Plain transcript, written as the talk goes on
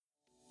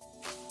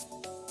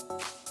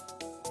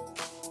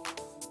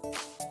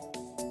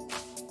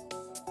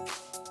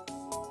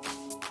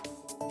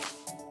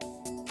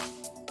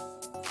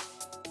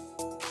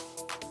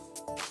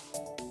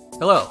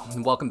Hello,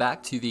 and welcome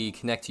back to the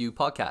Connect You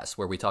podcast,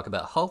 where we talk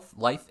about health,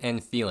 life,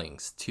 and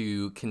feelings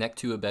to connect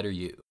to a better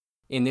you.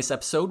 In this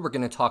episode, we're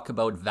going to talk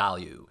about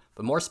value,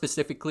 but more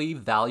specifically,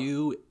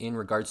 value in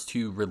regards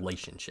to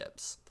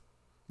relationships.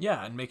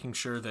 Yeah, and making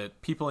sure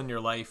that people in your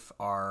life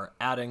are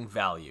adding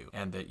value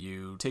and that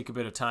you take a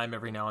bit of time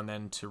every now and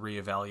then to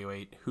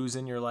reevaluate who's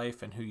in your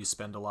life and who you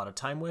spend a lot of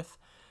time with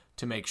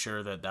to make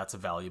sure that that's a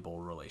valuable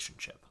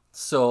relationship.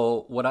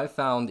 So what I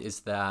found is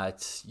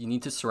that you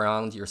need to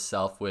surround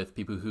yourself with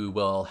people who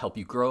will help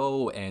you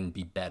grow and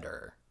be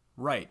better.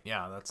 Right,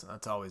 yeah,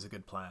 that's always a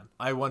good plan.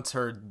 I once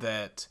heard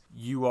that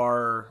you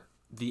are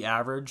the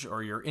average,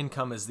 or your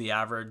income is the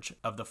average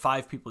of the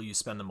 5 people you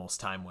spend the most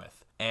time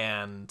with.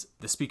 And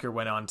the speaker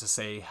went on to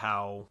say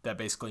how that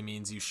basically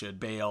means you should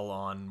bail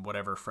on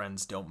whatever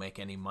friends don't make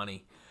any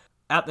money.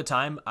 At the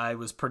time, I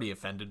was pretty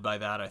offended by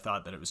that. I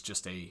thought that it was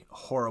just a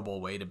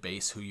horrible way to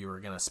base who you were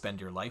going to spend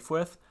your life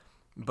with.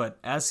 But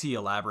as he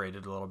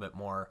elaborated a little bit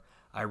more,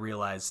 I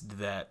realized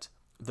that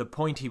the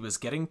point he was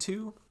getting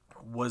to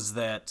was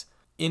that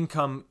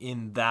income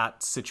in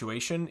that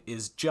situation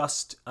is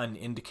just an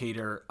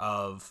indicator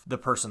of the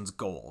person's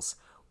goals.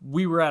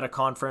 We were at a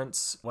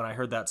conference when I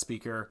heard that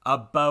speaker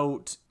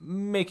about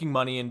making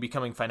money and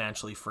becoming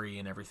financially free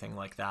and everything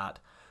like that.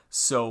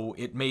 So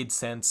it made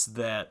sense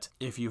that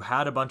if you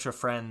had a bunch of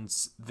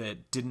friends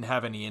that didn't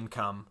have any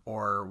income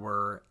or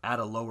were at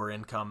a lower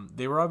income,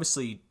 they were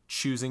obviously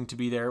choosing to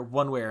be there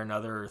one way or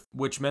another,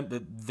 which meant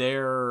that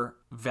their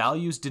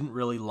values didn't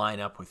really line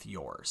up with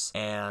yours.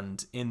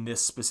 And in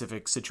this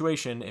specific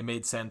situation, it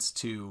made sense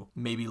to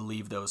maybe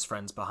leave those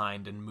friends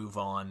behind and move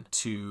on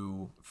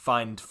to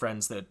find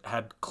friends that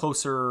had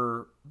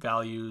closer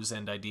values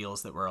and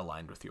ideals that were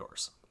aligned with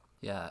yours.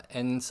 Yeah,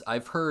 and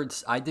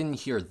I didn't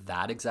hear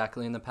that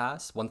exactly in the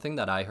past. One thing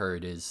that I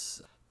heard is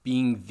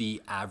being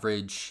the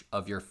average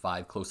of your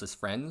 5 closest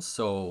friends.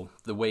 So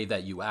the way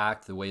that you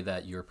act, the way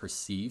that you're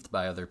perceived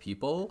by other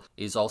people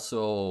is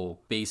also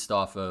based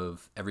off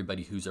of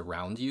everybody who's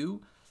around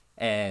you.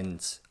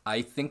 And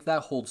I think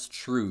that holds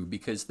true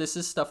because this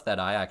is stuff that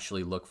I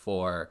actually look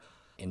for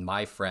in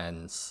my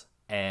friends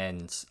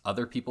and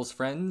other people's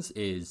friends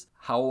is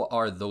how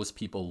are those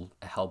people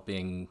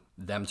helping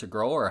them to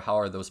grow, or how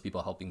are those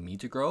people helping me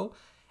to grow?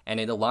 And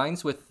it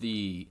aligns with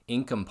the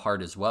income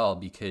part as well,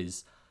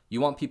 because you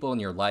want people in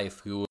your life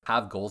who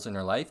have goals in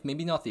their life,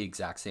 maybe not the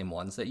exact same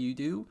ones that you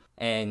do.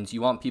 And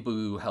you want people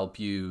who help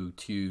you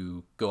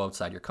to go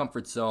outside your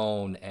comfort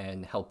zone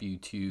and help you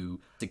to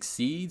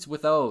succeed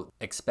without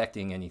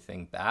expecting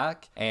anything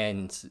back.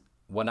 And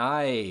when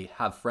I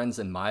have friends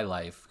in my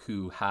life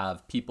who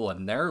have people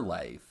in their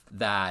life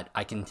that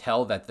I can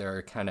tell that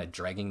they're kind of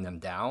dragging them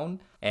down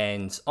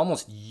and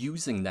almost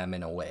using them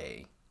in a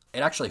way, it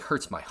actually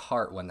hurts my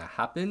heart when that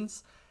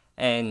happens.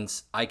 And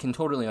I can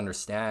totally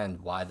understand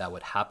why that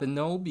would happen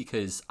though,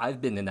 because I've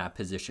been in that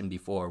position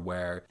before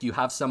where you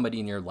have somebody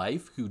in your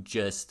life who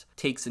just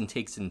takes and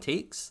takes and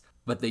takes,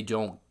 but they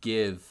don't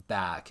give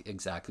back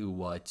exactly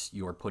what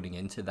you're putting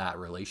into that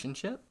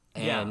relationship.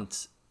 And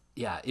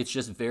yeah, it's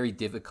just very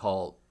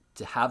difficult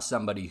to have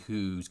somebody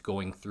who's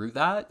going through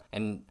that.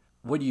 And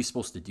what are you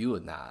supposed to do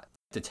in that?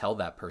 To tell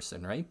that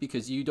person, right?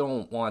 Because you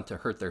don't want to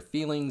hurt their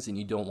feelings and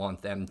you don't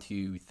want them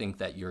to think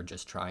that you're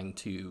just trying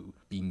to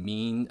be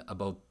mean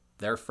about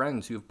their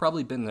friends who have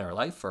probably been in their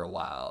life for a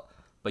while,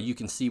 but you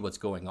can see what's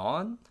going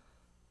on.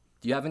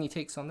 Do you have any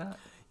takes on that?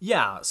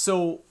 Yeah,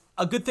 so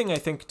a good thing I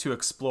think to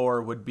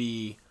explore would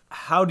be,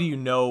 how do you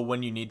know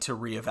when you need to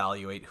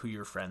reevaluate who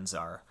your friends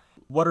are?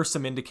 What are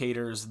some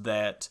indicators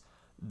that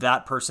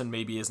that person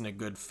maybe isn't a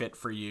good fit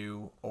for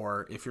you?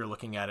 Or if you're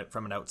looking at it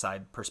from an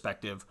outside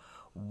perspective,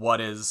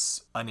 what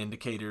is an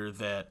indicator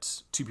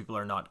that 2 people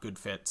are not good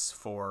fits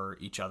for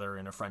each other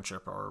in a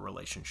friendship or a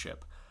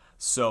relationship?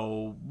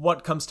 So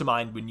what comes to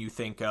mind when you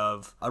think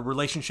of a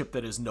relationship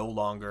that is no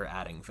longer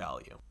adding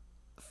value?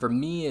 For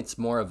me, it's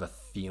more of a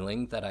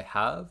feeling that I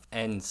have,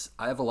 and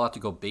I have a lot to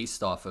go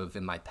based off of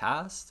in my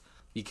past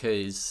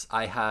because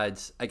I had,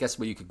 I guess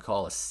what you could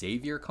call a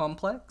savior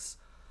complex.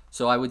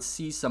 So I would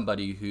see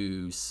somebody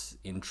who's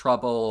in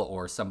trouble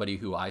or somebody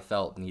who I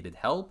felt needed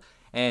help,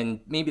 and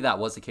maybe that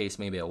was the case,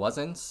 maybe it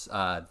wasn't.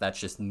 That's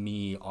just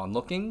me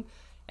onlooking,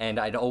 and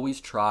I'd always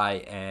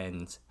try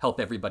and help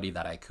everybody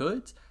that I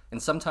could,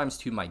 and sometimes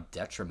to my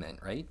detriment,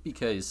 right?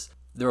 Because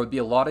there would be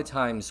a lot of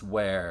times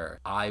where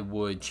I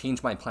would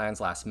change my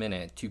plans last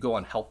minute to go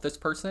and help this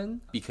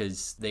person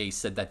because they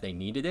said that they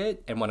needed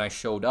it. And when I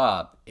showed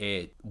up,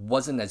 it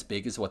wasn't as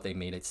big as what they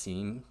made it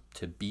seem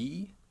to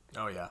be.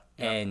 Oh, yeah.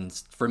 And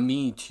for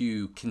me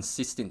to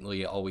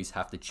consistently always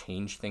have to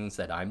change things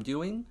that I'm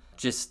doing,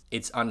 just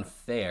it's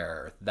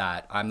unfair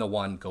that I'm the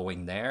one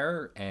going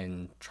there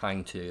and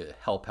trying to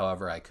help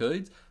however I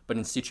could. But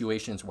in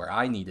situations where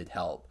I needed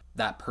help,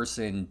 that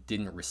person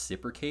didn't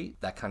reciprocate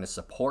that kind of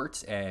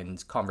support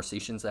and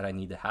conversations that I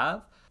need to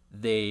have.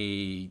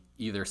 They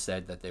either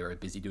said that they were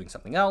busy doing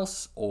something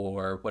else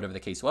or whatever the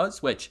case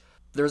was, which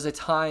there's a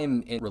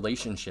time in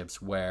relationships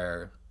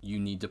where you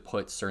need to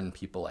put certain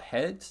people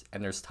ahead,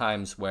 and there's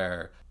times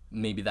where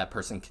maybe that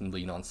person can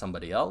lean on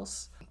somebody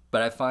else.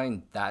 But I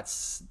find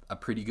that's a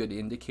pretty good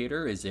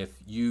indicator is if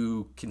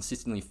you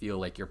consistently feel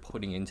like you're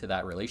putting into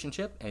that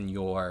relationship and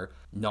you're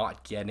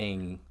not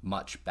getting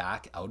much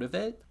back out of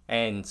it.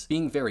 And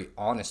being very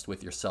honest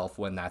with yourself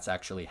when that's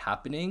actually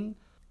happening,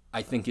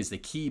 I think is the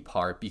key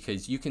part,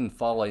 because you can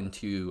fall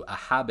into a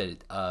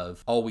habit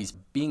of always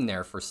being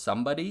there for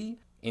somebody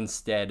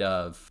instead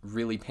of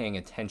really paying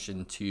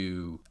attention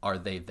to, are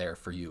they there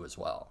for you as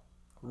well?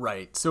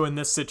 Right. So in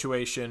this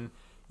situation,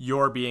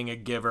 you're being a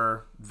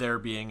giver, they're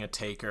being a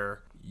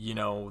taker.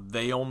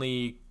 They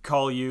only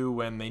call you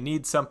when they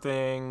need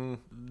something,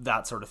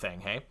 that sort of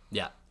thing, hey?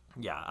 Yeah.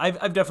 Yeah,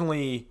 I've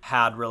definitely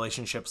had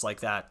relationships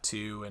like that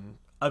too, and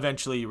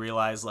eventually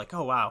realized like,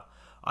 oh wow,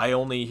 I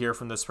only hear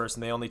from this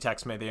person, they only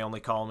text me, they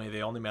only call me,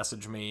 they only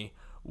message me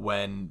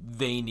when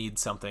they need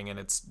something and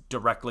it's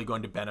directly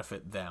going to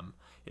benefit them.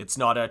 It's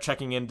not a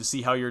checking in to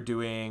see how you're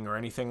doing or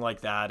anything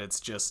like that. It's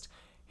just,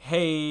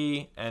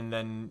 hey, and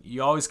then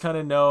you always kind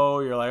of know,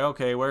 you're like,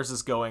 okay, where's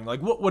this going?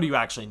 Like, what do you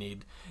actually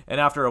need? And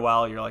after a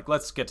while, you're like,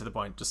 let's get to the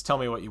point. Just tell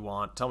me what you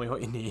want. Tell me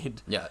what you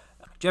need. Yeah.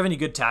 Do you have any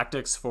good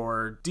tactics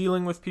for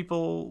dealing with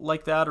people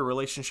like that or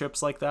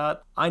relationships like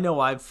that? I know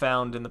I've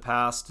found in the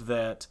past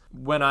that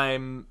when I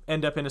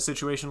end up in a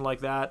situation like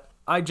that,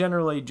 I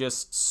generally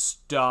just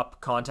stop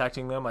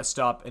contacting them. I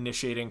stop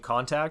initiating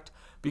contact,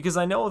 because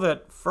I know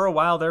that for a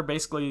while they're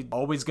basically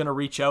always going to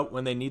reach out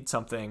when they need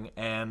something,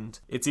 and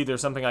it's either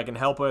something I can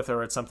help with,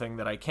 or it's something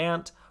that I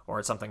can't, or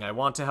it's something I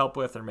want to help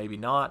with, or maybe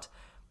not.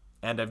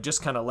 And I've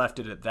just kind of left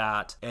it at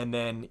that. And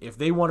then if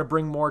they want to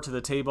bring more to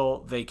the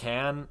table, they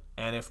can.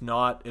 And if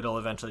not, it'll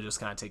eventually just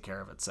kind of take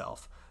care of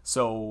itself.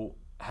 So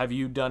have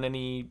you done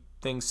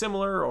anything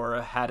similar or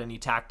had any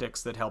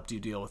tactics that helped you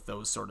deal with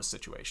those sort of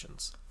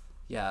situations?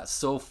 Yeah,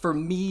 so for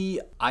me,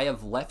 I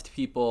have left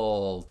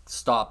people,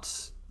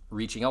 stopped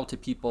reaching out to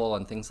people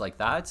and things like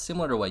that,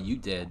 similar to what you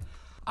did.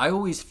 I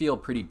always feel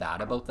pretty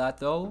bad about that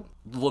though,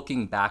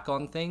 looking back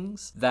on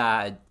things,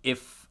 that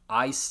if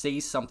I say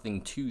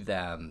something to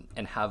them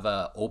and have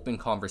a open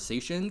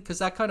conversation, because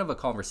that kind of a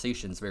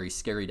conversation is very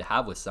scary to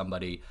have with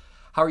somebody.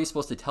 How are you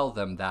supposed to tell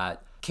them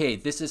that, okay,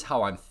 this is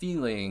how I'm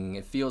feeling,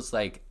 it feels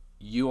like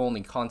you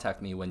only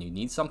contact me when you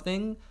need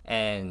something,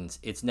 and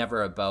it's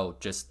never about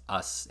just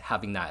us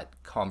having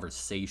that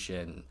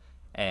conversation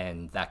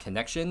and that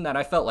connection that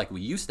I felt like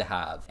we used to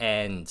have.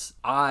 And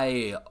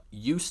I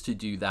used to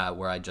do that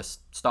where I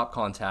just stop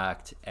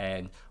contact,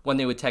 and when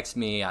they would text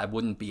me, I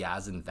wouldn't be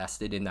as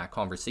invested in that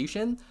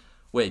conversation,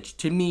 which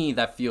to me,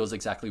 that feels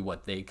exactly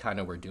what they kind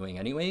of were doing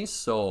anyways.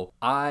 So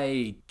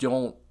I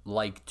don't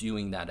like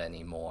doing that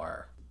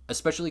anymore,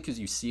 especially because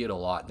you see it a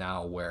lot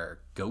now where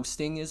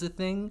ghosting is a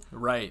thing.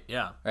 Right,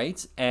 yeah.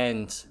 Right?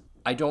 And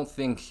I don't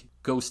think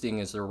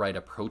ghosting is the right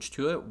approach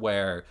to it,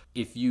 where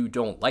if you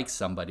don't like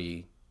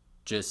somebody,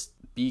 just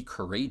be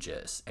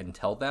courageous and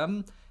tell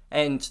them,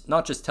 and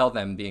not just tell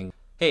them being,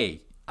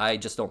 hey, I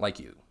just don't like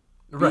you.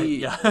 Right,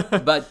 yeah.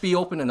 But be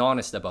open and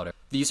honest about it.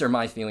 These are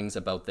my feelings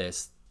about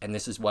this, and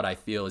this is what I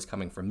feel is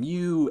coming from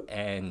you,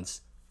 and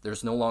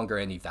there's no longer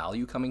any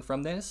value coming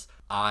from this.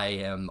 I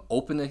am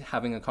open to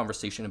having a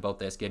conversation about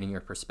this, getting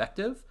your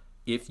perspective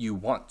if you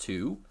want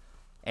to,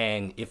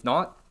 and if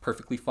not,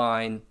 perfectly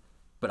fine,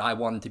 but I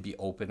wanted to be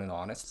open and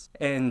honest.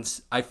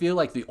 And I feel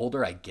like the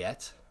older I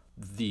get,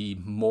 the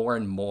more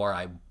and more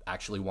I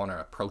actually want to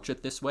approach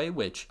it this way,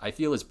 which I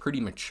feel is pretty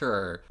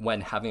mature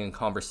when having a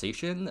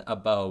conversation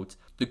about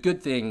the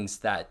good things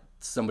that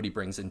somebody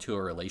brings into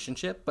a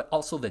relationship, but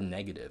also the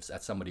negatives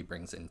that somebody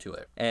brings into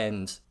it.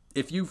 And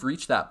if you've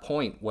reached that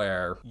point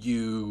where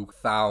you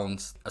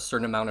found a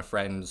certain amount of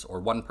friends or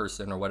one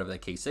person or whatever the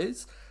case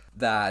is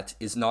that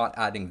is not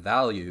adding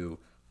value,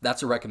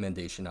 that's a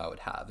recommendation I would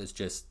have, is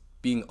just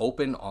being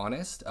open,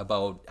 honest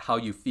about how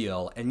you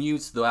feel, and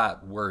use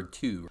that word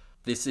too.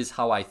 This is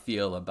how I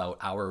feel about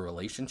our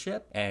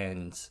relationship,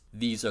 and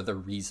these are the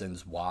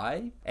reasons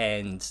why,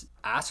 and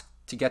ask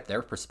to get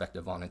their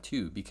perspective on it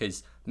too,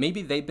 because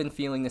maybe they've been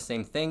feeling the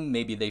same thing.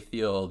 Maybe they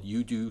feel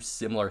you do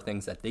similar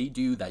things that they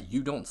do that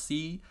you don't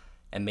see,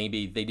 and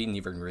maybe they didn't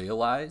even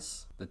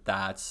realize that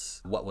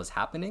that's what was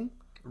happening.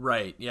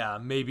 Right, yeah.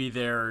 Maybe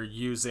they're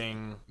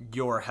using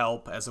your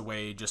help as a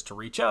way just to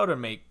reach out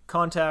and make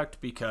contact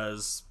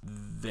because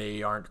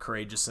they aren't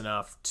courageous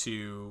enough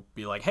to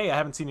be like, hey, I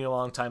haven't seen you in a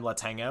long time,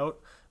 let's hang out.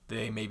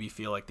 They maybe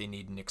feel like they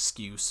need an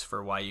excuse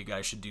for why you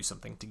guys should do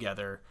something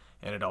together,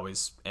 and it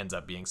always ends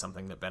up being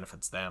something that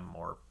benefits them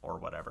or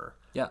whatever.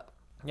 Yeah.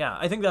 Yeah,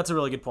 I think that's a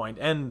really good point.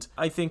 And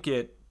I think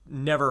it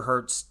never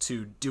hurts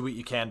to do what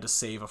you can to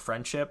save a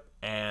friendship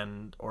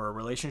or a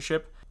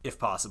relationship if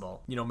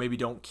possible. Maybe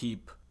don't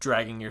keep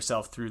dragging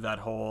yourself through that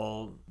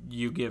whole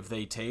you give,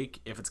 they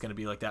take if it's going to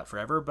be like that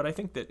forever. But I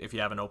think that if you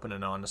have an open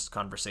and honest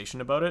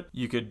conversation about it,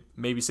 you could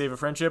maybe save a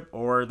friendship,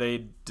 or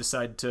they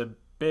decide to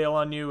bail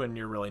on you and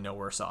you're really no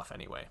worse off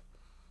anyway.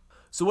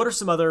 So what are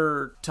some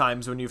other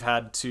times when you've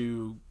had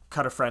to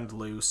cut a friend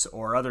loose,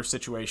 or other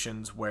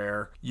situations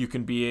where you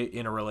can be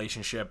in a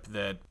relationship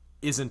that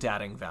isn't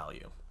adding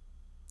value?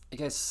 I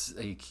guess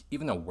like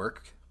even a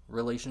work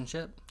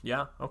relationship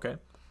Yeah, okay.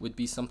 would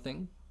be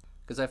something.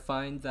 because I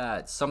find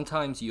that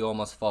sometimes you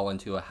almost fall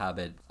into a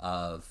habit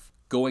of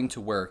going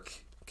to work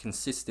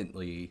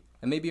consistently,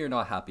 and maybe you're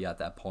not happy at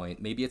that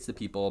point. Maybe it's the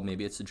people,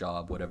 maybe it's the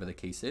job, whatever the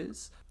case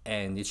is,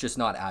 and it's just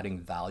not adding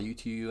value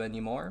to you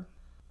anymore.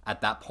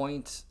 At that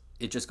point,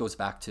 it just goes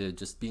back to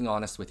just being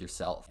honest with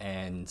yourself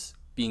and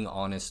being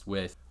honest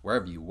with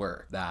wherever you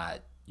work,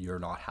 that you're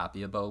not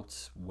happy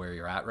about where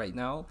you're at right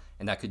now.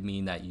 And that could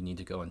mean that you need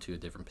to go into a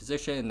different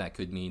position. That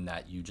could mean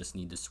that you just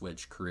need to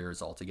switch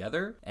careers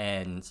altogether.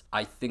 And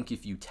I think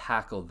if you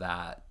tackle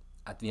that,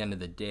 at the end of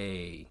the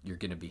day, you're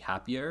going to be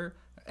happier.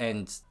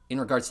 And in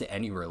regards to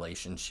any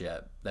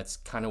relationship, that's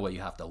kind of what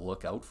you have to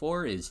look out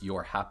for, is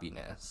your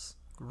happiness.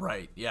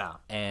 Right, yeah.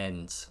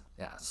 And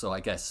yeah, so I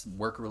guess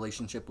work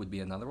relationship would be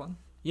another one.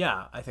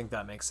 Yeah, I think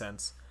that makes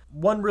sense.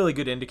 One really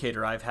good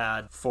indicator I've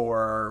had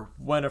for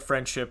when a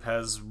friendship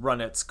has run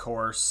its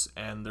course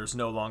and there's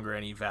no longer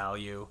any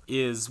value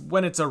is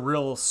when it's a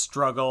real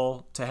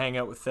struggle to hang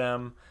out with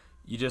them.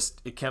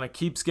 It kind of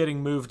keeps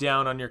getting moved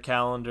down on your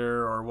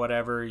calendar or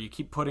whatever. You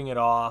keep putting it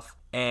off.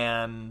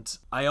 And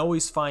I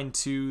always find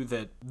too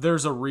that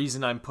there's a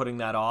reason I'm putting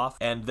that off,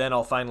 and then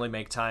I'll finally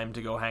make time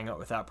to go hang out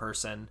with that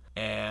person.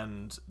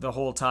 And the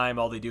whole time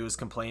all they do is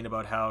complain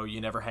about how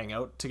you never hang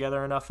out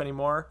together enough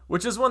anymore,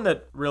 which is one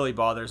that really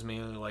bothers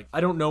me. Like,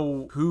 I don't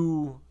know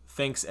who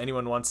thinks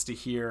anyone wants to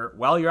hear,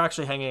 while you're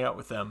actually hanging out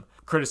with them,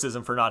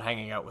 criticism for not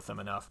hanging out with them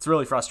enough. It's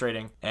really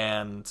frustrating,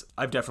 and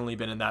I've definitely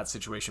been in that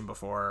situation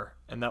before,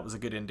 and that was a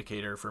good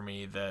indicator for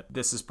me that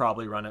this has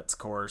probably run its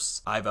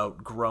course. I've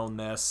outgrown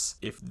this.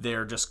 If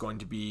they're just going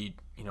to be,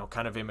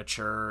 kind of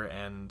immature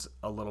and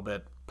a little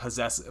bit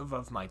possessive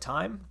of my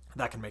time,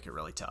 that can make it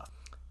really tough.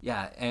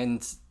 Yeah,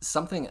 and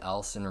something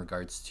else in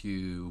regards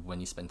to when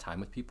you spend time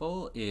with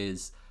people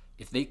is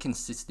if they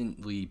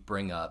consistently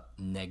bring up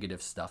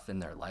negative stuff in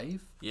their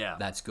life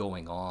that's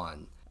going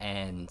on,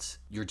 and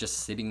you're just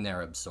sitting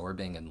there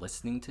absorbing and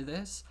listening to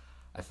this,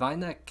 I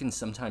find that can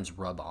sometimes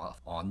rub off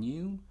on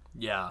you.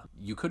 Yeah.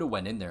 You could have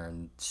went in there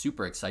and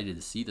super excited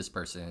to see this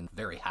person,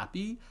 very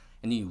happy,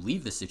 and then you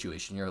leave the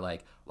situation, you're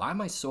like, why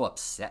am I so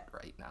upset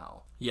right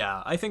now?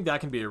 Yeah, I think that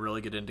can be a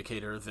really good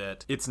indicator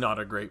that it's not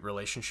a great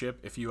relationship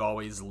if you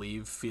always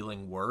leave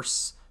feeling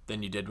worse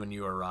than you did when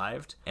you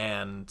arrived.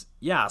 And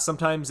yeah,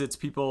 sometimes it's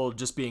people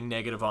just being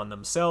negative on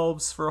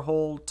themselves for a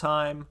whole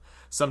time.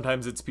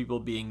 Sometimes it's people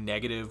being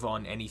negative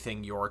on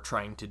anything you're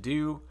trying to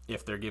do.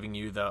 If they're giving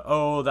you the,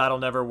 oh, that'll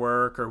never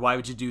work, or why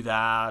would you do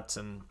that?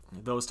 And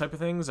those type of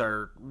things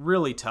are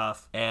really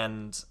tough.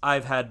 And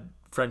I've had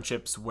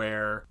friendships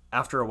where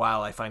after a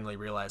while I finally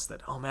realized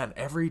that, oh man,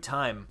 every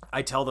time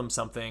I tell them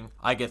something,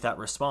 I get that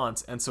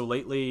response. And so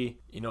lately,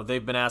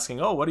 they've been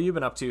asking, oh, what have you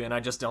been up to? And I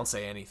just don't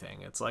say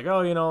anything. It's like,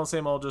 oh,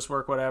 same old, just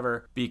work,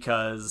 whatever,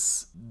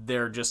 because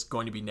they're just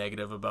going to be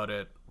negative about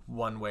it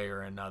one way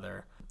or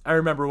another. I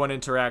remember one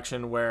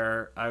interaction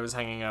where I was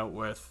hanging out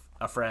with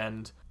a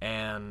friend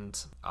and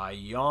I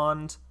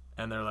yawned,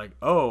 and they're like,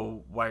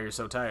 oh, why are you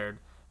so tired?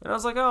 And I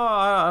was like, oh,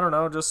 I don't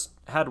know, just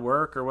had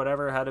work or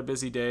whatever, had a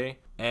busy day.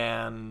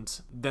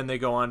 And then they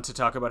go on to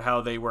talk about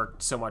how they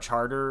worked so much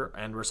harder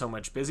and were so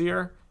much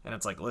busier. And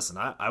it's like, listen,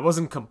 I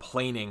wasn't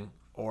complaining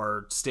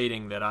or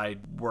stating that I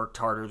worked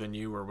harder than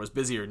you or was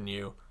busier than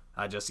you.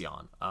 I just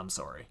yawned. I'm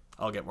sorry.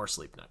 I'll get more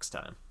sleep next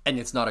time. And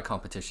it's not a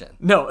competition.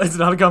 No, it's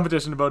not a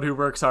competition about who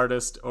works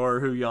hardest or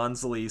who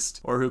yawns the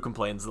least or who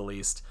complains the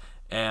least.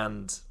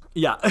 And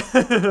yeah.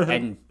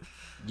 And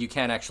you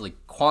can't actually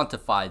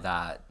quantify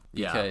that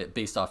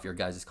based off your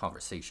guys'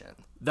 conversation.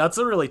 That's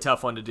a really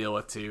tough one to deal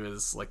with too,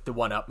 is like the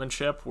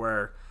one-upmanship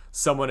where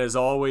someone is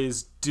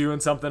always doing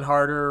something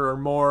harder or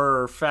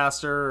more or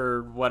faster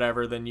or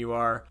whatever than you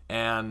are,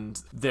 and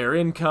their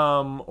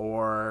income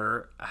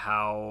or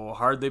how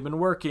hard they've been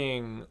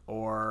working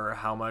or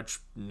how much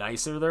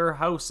nicer their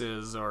house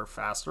is or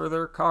faster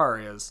their car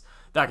is,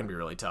 that can be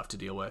really tough to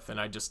deal with.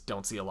 And I just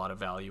don't see a lot of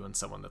value in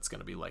someone that's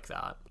going to be like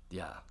that.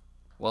 Yeah.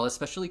 Well,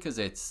 especially because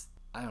it's,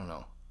 I don't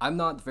know, I'm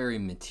not very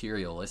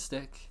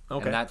materialistic.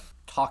 Okay. And that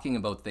talking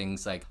about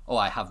things like, oh,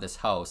 I have this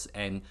house.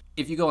 And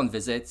if you go on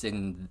visits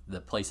and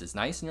the place is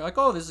nice and you're like,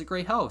 oh, this is a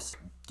great house.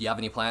 Do you have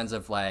any plans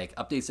of like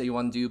updates that you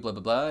want to do, blah,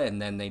 blah, blah. And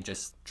then they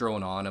just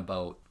drone on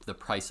about the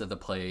price of the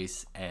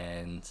place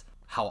and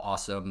how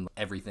awesome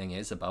everything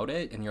is about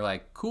it. And you're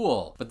like,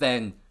 cool. But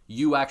then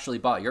you actually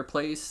bought your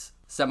place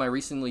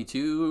semi-recently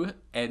too,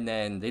 and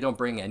then they don't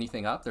bring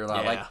anything up. They're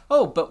not like,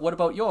 oh, but what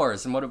about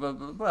yours? And what about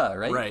blah, blah, blah,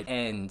 right? Right.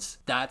 And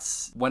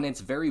that's when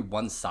it's very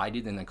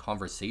one-sided in a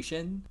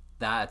conversation,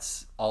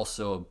 that's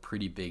also a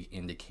pretty big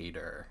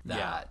indicator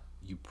that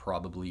you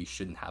probably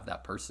shouldn't have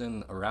that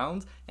person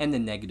around. And the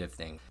negative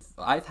thing.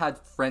 I've had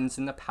friends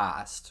in the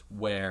past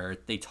where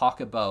they talk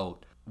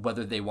about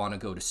whether they want to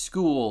go to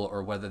school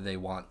or whether they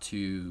want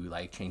to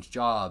like change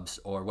jobs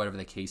or whatever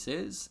the case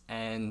is.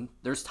 And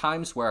there's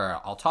times where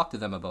I'll talk to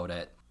them about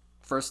it.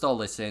 First, I'll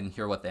listen,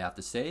 hear what they have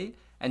to say,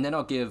 and then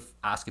I'll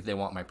ask if they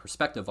want my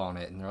perspective on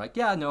it. And they're like,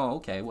 yeah, no,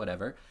 okay,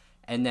 whatever.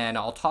 And then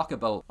I'll talk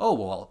about, oh,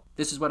 well,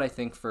 this is what I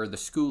think for the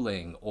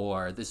schooling,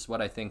 or this is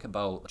what I think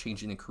about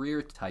changing the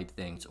career type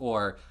things,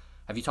 or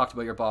have you talked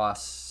about your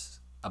boss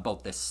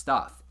about this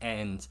stuff.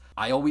 And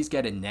I always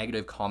get a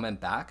negative comment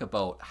back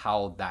about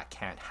how that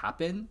can't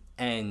happen.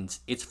 And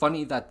it's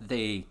funny that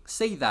they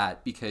say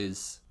that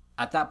because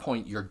at that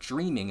point you're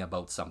dreaming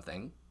about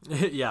something.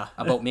 Yeah.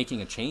 About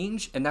making a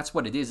change. And that's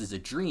what it is a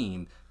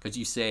dream. Because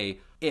you say,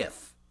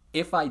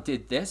 if I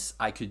did this,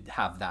 I could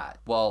have that.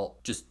 Well,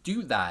 just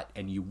do that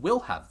and you will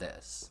have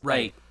this.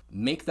 Right. Like,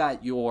 make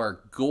that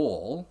your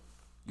goal,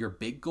 your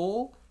big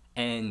goal,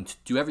 and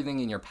do everything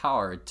in your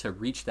power to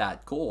reach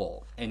that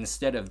goal.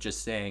 Instead of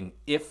just saying,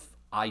 if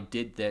I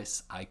did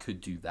this, I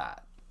could do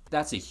that.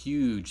 That's a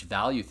huge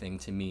value thing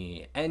to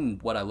me.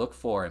 And what I look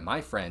for in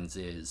my friends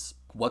is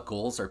what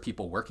goals are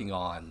people working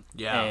on?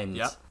 Yeah. And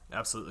yeah.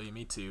 Absolutely,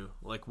 me too.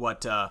 Like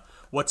what's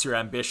your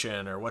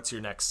ambition, or what's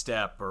your next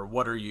step, or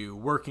what are you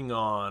working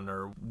on,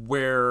 or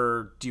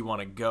where do you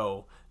want to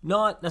go?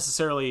 Not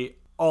necessarily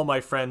all my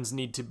friends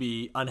need to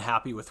be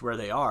unhappy with where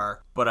they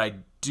are, but I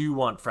do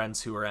want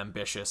friends who are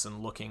ambitious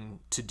and looking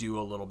to do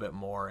a little bit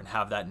more and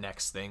have that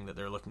next thing that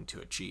they're looking to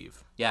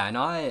achieve. Yeah, and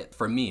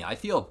I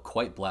feel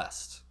quite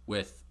blessed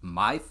with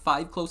my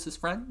 5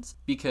 closest friends,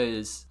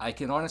 because I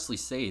can honestly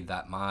say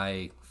that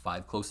my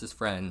 5 closest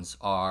friends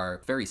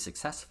are very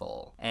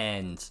successful,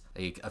 and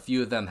like a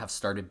few of them have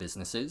started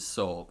businesses.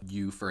 So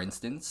you, for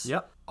instance,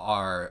 Yep.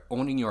 are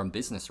owning your own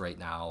business right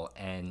now,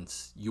 and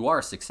you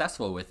are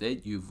successful with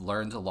it. You've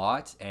learned a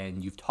lot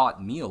and you've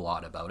taught me a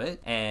lot about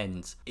it.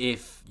 And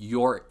if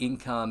your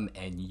income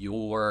and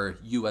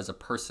you as a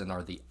person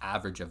are the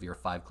average of your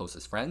 5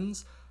 closest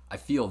friends, I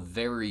feel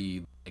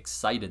very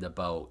excited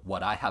about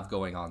what I have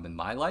going on in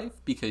my life,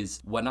 because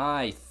when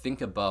I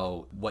think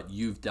about what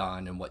you've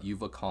done and what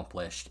you've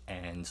accomplished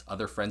and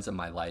other friends in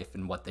my life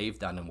and what they've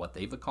done and what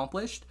they've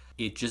accomplished,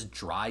 it just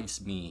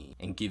drives me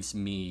and gives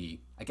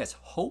me, I guess,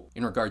 hope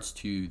in regards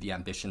to the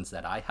ambitions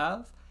that I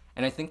have.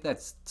 And I think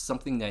that's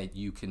something that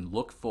you can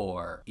look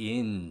for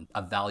in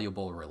a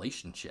valuable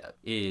relationship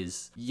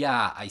is,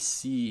 yeah, I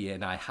see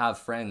and I have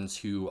friends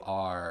who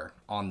are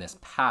on this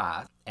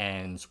path,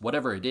 and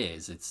whatever it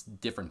is, it's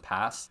different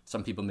paths.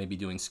 Some people may be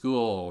doing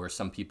school, or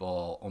some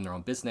people own their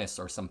own business,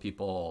 or some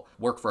people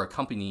work for a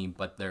company,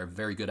 but they're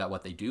very good at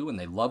what they do and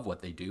they love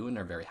what they do and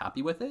they're very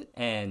happy with it.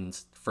 And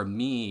for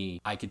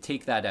me, I could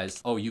take that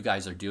as, oh, you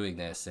guys are doing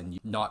this, and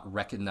not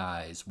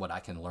recognize what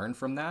I can learn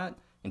from that.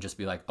 And just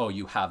be like, oh,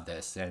 you have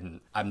this and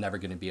I'm never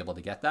going to be able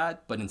to get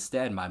that. But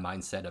instead, my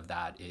mindset of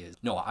that is,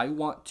 no, I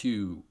want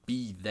to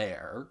be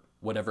there,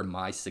 whatever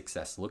my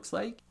success looks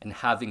like. And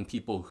having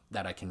people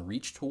that I can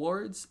reach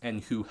towards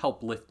and who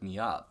help lift me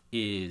up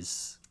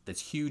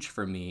that's huge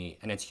for me.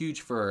 And it's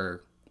huge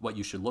for what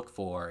you should look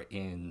for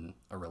in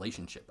a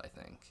relationship, I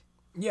think.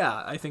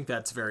 Yeah, I think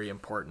that's very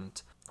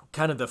important.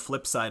 Kind of the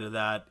flip side of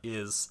that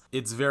is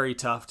it's very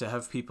tough to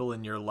have people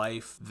in your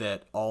life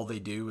that all they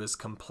do is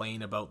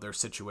complain about their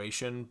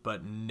situation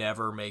but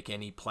never make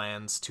any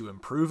plans to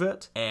improve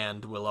it,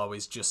 and will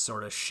always just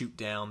sort of shoot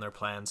down their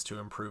plans to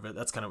improve it.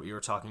 That's kind of what you were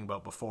talking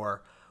about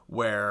before,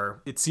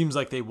 where it seems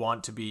like they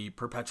want to be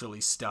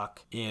perpetually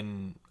stuck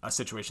in a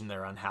situation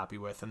they're unhappy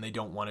with and they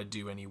don't want to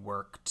do any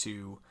work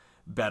to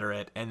better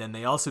it. And then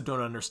they also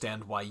don't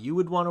understand why you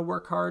would want to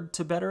work hard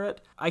to better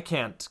it. I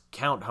can't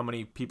count how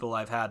many people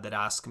I've had that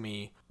ask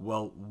me,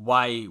 well,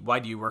 why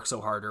do you work so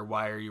hard, or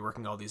why are you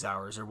working all these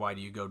hours, or why do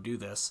you go do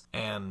this?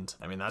 And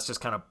I mean, that's just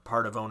kind of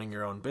part of owning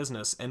your own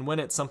business. And when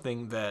it's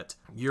something that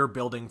you're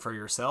building for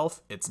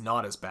yourself, it's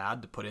not as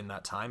bad to put in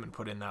that time and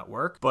put in that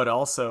work. But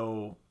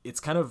also, it's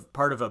kind of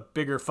part of a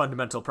bigger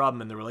fundamental problem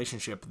in the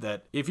relationship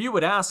that if you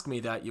would ask me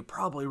that, you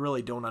probably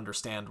really don't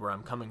understand where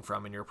I'm coming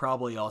from, and you're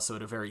probably also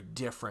at a very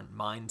different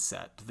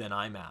mindset than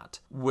I'm at,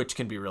 which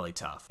can be really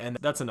tough. And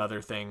that's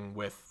another thing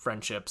with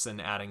friendships and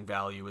adding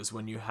value, is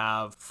when you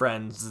have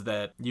friends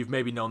that you've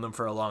maybe known them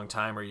for a long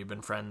time, or you've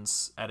been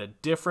friends at a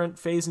different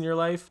phase in your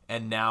life,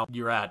 and now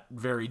you're at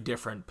very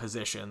different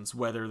positions,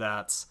 whether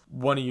that's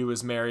one of you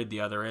is married, the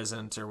other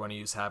isn't, or one of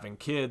you is having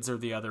kids, or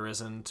the other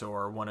isn't,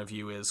 or one of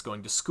you is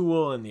going to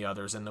school and the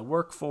other's in the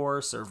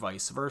workforce, or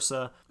vice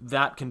versa.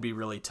 That can be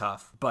really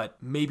tough, but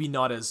maybe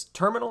not as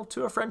terminal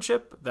to a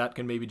friendship. That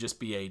can maybe just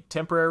be a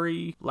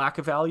temporary lack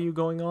of value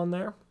going on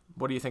there.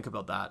 What do you think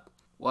about that?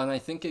 Well, and I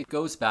think it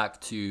goes back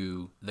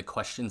to the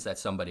questions that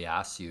somebody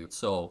asks you.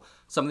 So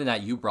something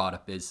that you brought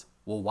up is,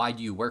 well, why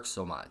do you work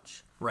so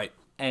much? Right.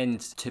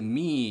 And to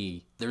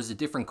me, there's a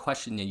different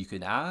question that you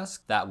could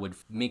ask that would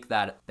make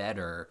that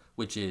better,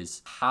 which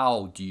is,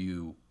 how do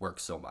you work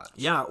so much?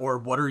 Yeah, or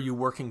what are you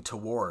working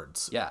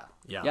towards? Yeah,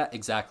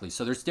 exactly.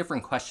 So there's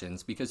different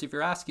questions, because if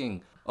you're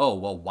asking, oh,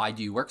 well, why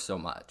do you work so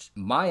much?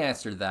 My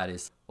answer to that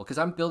is, well, because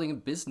I'm building a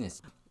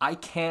business. I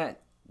can't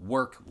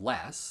work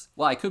less.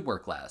 Well, I could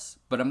work less,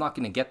 but I'm not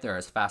going to get there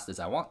as fast as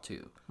I want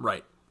to.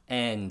 Right.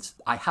 And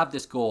I have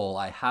this goal.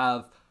 I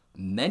have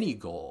many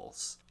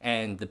goals,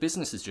 and the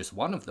business is just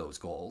one of those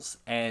goals.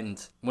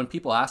 And when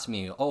people ask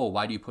me, oh,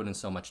 why do you put in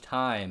so much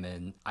time?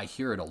 And I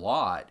hear it a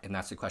lot, and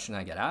that's the question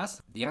I get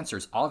asked. The answer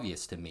is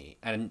obvious to me,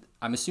 and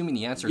I'm assuming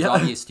the answer is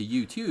obvious to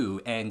you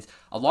too. And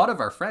a lot of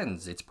our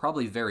friends, it's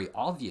probably very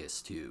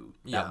obvious to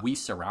that we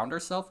surround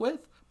ourselves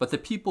with. But the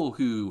people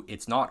who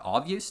it's not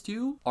obvious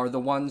to are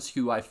the ones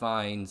who I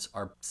find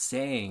are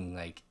saying,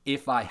 like,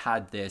 if I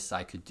had this,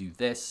 I could do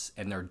this.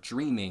 And they're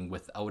dreaming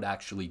without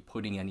actually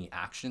putting any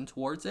action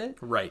towards it.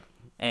 Right.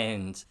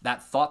 And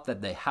that thought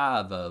that they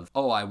have of,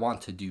 oh, I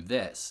want to do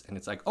this. And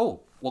it's like,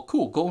 oh, well,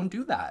 cool, go and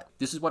do that.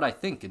 This is what I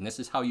think. And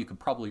this is how you could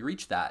probably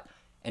reach that.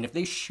 And if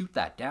they shoot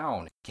that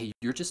down, okay,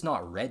 you're just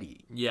not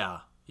ready. Yeah.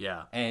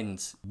 Yeah.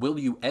 And will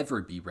you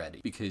ever be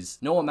ready? Because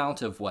no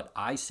amount of what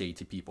I say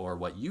to people or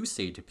what you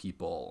say to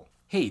people,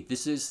 hey,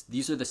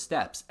 these are the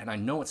steps. And I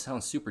know it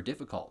sounds super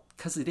difficult,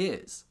 because it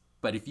is.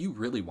 But if you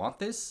really want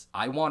this,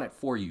 I want it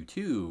for you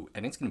too.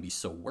 And it's going to be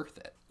so worth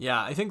it.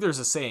 Yeah, I think there's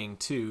a saying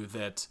too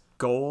that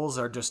goals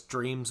are just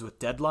dreams with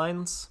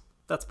deadlines.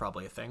 That's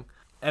probably a thing.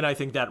 And I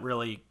think that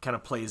really kind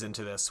of plays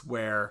into this,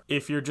 where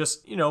if you're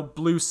just,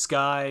 blue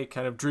sky,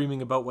 kind of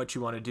dreaming about what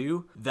you want to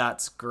do,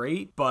 that's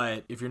great.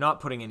 But if you're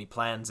not putting any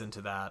plans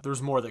into that, there's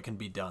more that can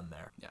be done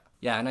there. Yeah.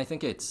 Yeah. And I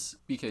think it's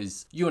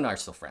because you and I are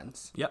still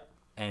friends. Yep.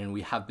 And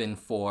we have been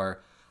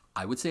for,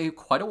 I would say,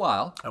 quite a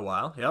while. A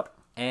while. Yep.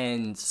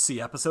 And see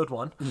episode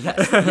 1.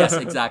 yes,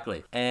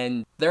 exactly.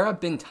 And there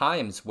have been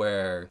times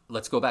where,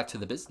 let's go back to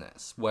the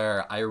business,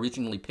 where I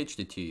originally pitched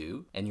it to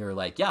you and you're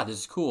like, yeah, this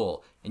is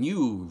cool. And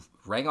you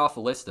rang off a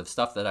list of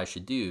stuff that I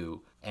should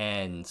do.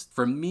 And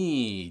for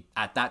me,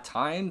 at that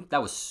time,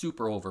 that was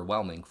super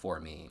overwhelming for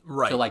me.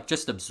 Right. To like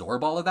just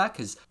absorb all of that,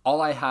 because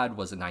all I had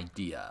was an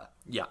idea.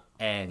 Yeah.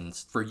 And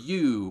for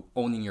you,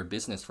 owning your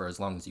business for as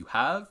long as you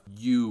have,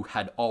 you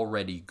had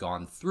already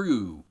gone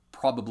through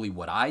probably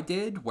what I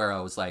did, where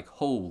I was like,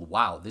 oh,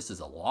 wow, this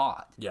is a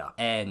lot. Yeah.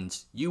 And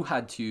you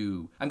had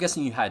to, I'm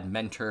guessing you had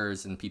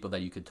mentors and people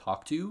that you could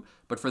talk to,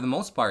 but for the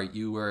most part,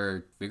 you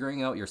were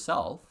figuring out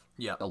yourself.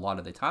 Yeah. A lot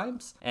of the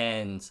times.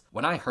 And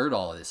when I heard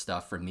all of this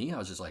stuff from me, I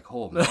was just like,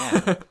 oh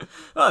man.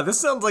 Oh, this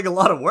sounds like a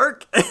lot of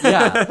work.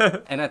 Yeah.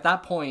 And at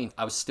that point,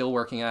 I was still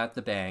working at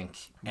the bank.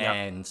 Yep.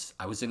 And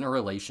I was in a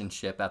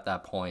relationship at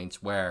that point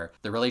where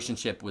the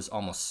relationship was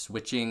almost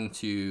switching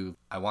to,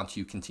 I want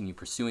to continue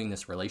pursuing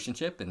this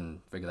relationship and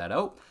figure that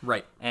out.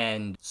 Right.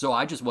 And so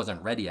I just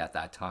wasn't ready at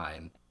that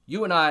time.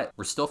 You and I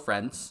were still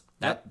friends.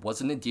 That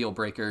wasn't a deal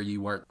breaker.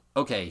 You weren't,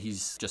 okay,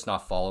 he's just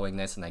not following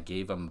this. And I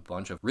gave him a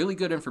bunch of really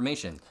good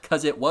information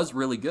because it was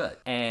really good.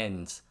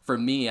 And for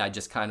me, I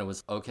just kind of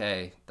was,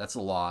 okay, that's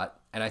a lot.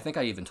 And I think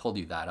I even told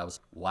you that. I was,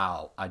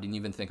 wow, I didn't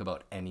even think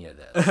about any of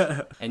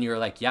this. And you were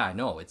like, yeah, I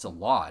know, it's a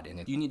lot.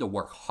 And you need to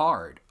work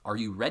hard. Are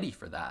you ready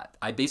for that?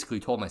 I basically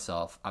told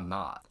myself, I'm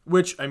not.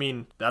 Which, I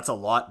mean, that's a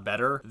lot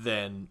better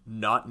than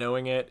not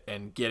knowing it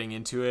and getting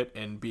into it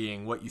and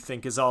being what you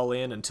think is all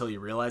in until you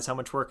realize how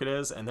much work it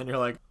is. And then you're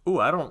like, ooh,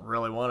 I don't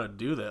really want to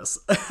do this.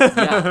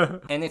 Yeah.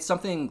 And it's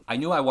something, I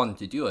knew I wanted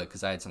to do it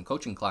because I had some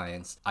coaching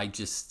clients. I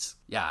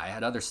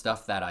had other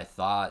stuff that I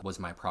thought was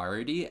my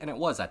priority, and it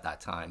was at that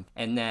time.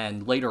 And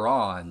then later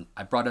on,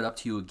 I brought it up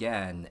to you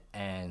again,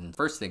 and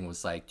first thing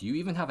was like, do you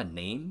even have a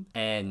name?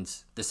 And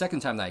the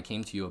second time that I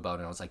came to you about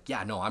it, I was like,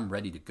 yeah, no, I'm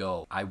ready to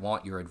go. I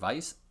want your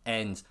advice.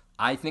 And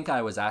I think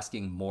I was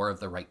asking more of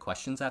the right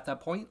questions at that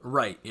point.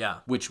 Right, yeah.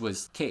 Which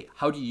was, okay,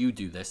 how do you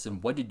do this?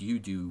 And what did you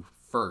do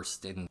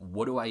first? And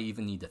what do I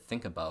even need to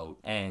think about?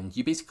 And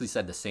you basically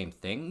said the same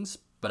things,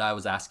 but I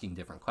was asking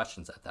different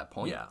questions at that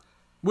point. Yeah.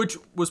 Which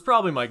was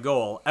probably my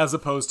goal, as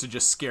opposed to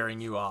just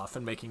scaring you off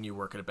and making you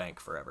work at a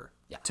bank forever.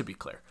 Yeah. To be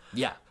clear.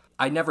 Yeah.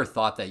 I never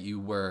thought that you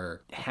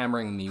were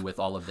hammering me with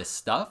all of this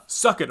stuff.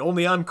 Suck it,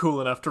 only I'm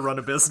cool enough to run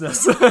a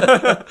business.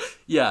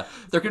 Yeah.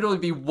 There could only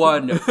be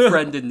one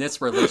friend in this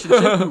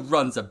relationship who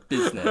runs a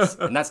business,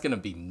 and that's going to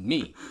be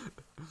me.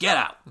 Get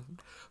out.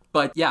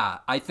 But yeah,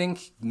 I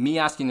think me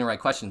asking the right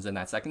questions in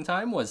that second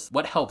time was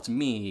what helped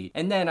me.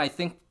 And then I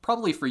think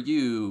probably for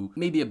you,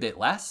 maybe a bit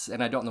less.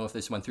 And I don't know if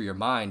this went through your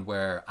mind,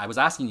 where I was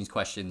asking these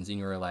questions and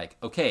you were like,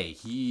 okay,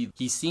 he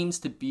seems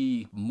to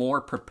be more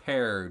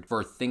prepared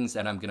for things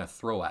that I'm going to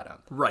throw at him.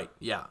 Right.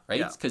 Yeah.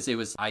 Right?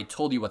 Because I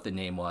told you what the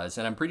name was,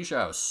 and I'm pretty sure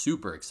I was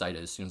super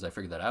excited as soon as I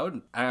figured that out.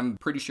 I'm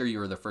pretty sure you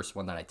were the first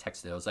one that I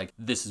texted. I was like,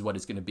 this is what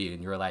it's going to be.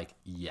 And you were like,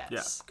 yes,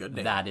 yeah, good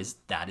name. That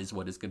is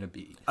what it's going to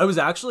be. I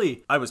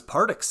was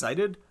part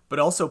excited, but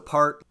also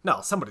part,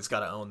 no, somebody's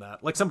got to own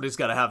that. Like, somebody's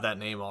got to have that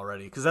name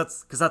already, because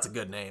that's a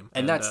good name.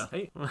 And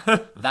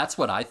that's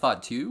what I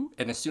thought too.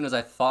 And as soon as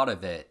I thought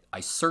of it,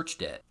 I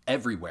searched it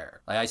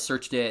everywhere. Like, I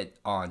searched it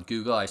on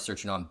Google, I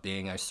searched it on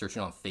Bing, I searched it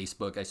on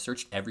Facebook, I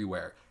searched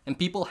everywhere. And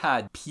people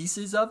had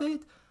pieces of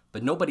it,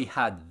 but nobody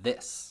had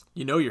this.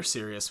 You know you're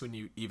serious when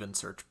you even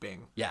search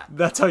Bing. Yeah.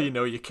 That's how you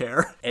know you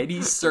care.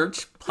 Any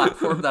search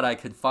platform that I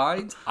could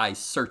find, I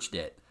searched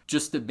it,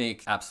 just to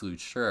make absolute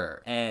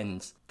sure.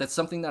 And that's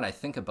something that I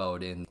think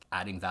about in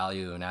adding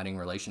value and adding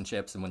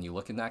relationships, and when you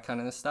look in that kind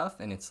of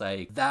stuff, and it's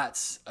like,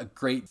 that's a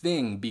great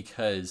thing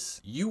because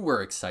you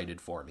were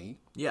excited for me.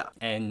 Yeah.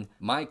 And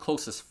my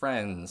closest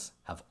friends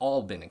have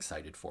all been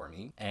excited for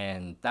me.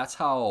 And that's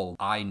how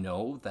I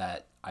know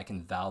that I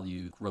can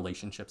value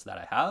relationships that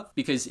I have.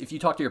 Because if you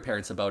talk to your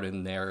parents about it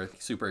and they're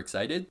super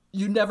excited,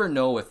 you never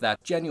know if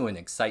that's genuine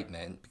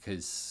excitement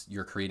because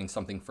you're creating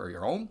something for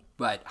your own,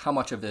 but how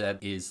much of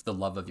that is the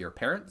love of your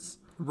parents.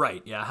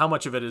 Right. Yeah. How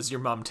much of it is your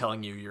mom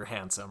telling you you're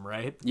handsome,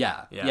 right?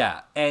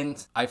 Yeah.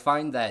 And I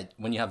find that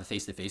when you have a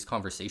face-to-face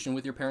conversation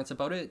with your parents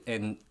about it,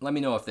 and let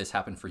me know if this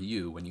happened for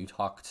you when you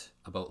talked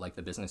about like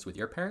the business with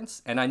your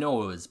parents. And I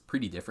know it was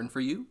pretty different for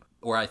you,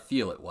 or I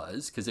feel it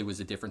was, because it was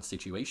a different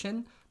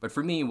situation. But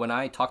for me, when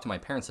I talked to my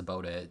parents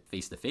about it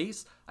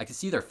face-to-face, I could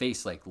see their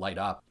face like light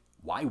up.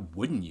 Why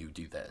wouldn't you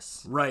do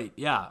this? Right.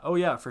 Yeah. Oh,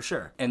 yeah, for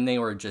sure. And they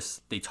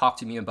talked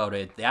to me about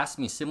it. They asked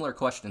me similar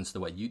questions to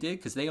what you did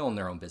because they own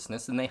their own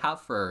business and they have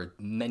for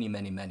many,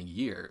 many, many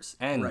years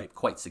and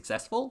quite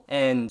successful.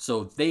 And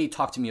so they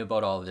talked to me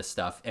about all of this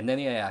stuff. And then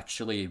I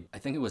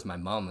think it was my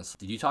mom was,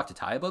 did you talk to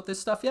Ty about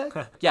this stuff yet?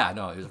 Yeah,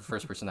 no, it was the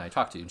first person I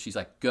talked to. And she's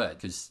like, good,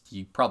 because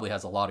he probably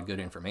has a lot of good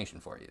information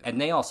for you. And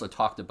they also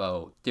talked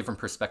about different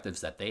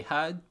perspectives that they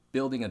had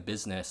building a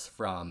business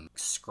from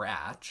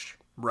scratch.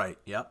 Right.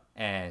 Yep.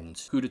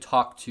 And who to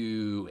talk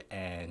to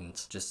and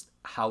just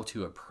how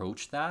to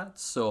approach that.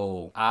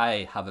 So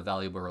I have a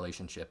valuable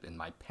relationship in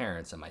my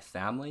parents and my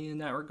family in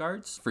that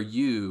regards. For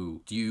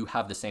you, do you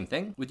have the same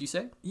thing, would you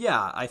say?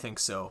 Yeah, I think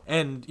so.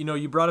 And,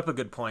 you brought up a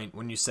good point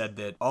when you said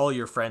that all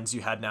your friends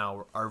you had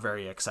now are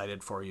very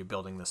excited for you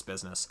building this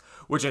business,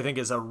 which I think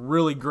is a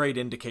really great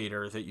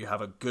indicator that you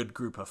have a good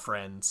group of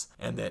friends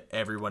and that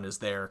everyone is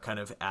there kind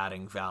of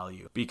adding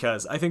value.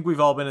 Because I think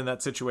we've all been in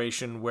that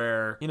situation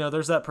where,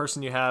 there's that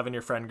person you have in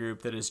your friend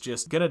group that is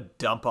just going to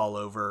dump all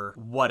over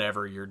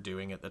whatever you're doing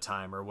at the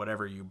time or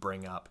whatever you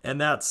bring up. And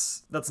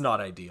that's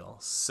not ideal.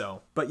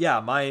 So, but yeah,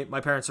 my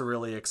parents are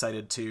really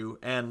excited too.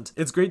 And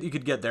it's great that you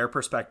could get their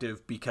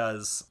perspective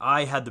because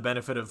I had the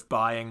benefit of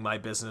buying my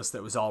business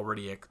that was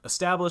already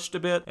established a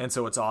bit. And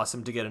so it's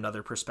awesome to get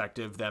another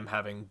perspective, them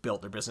having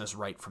built their business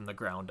right from the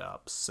ground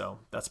up. So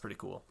that's pretty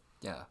cool.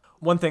 Yeah.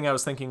 One thing I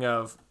was thinking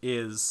of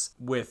is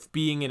with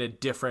being in a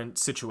different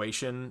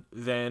situation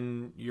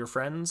than your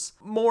friends,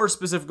 more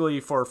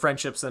specifically for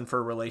friendships than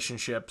for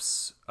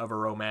relationships of a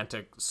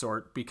romantic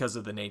sort because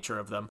of the nature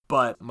of them.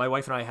 But my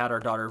wife and I had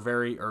our daughter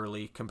very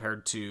early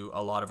compared to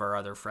a lot of our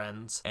other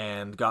friends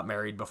and got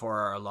married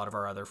before a lot of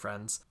our other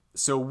friends.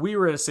 So we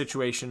were in a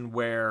situation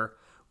where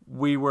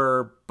we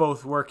were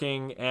both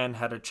working and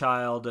had a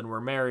child and were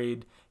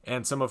married,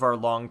 and some of our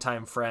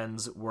longtime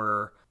friends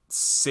were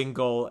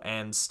single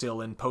and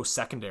still in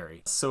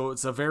post-secondary. So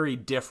it's a very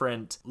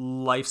different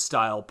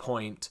lifestyle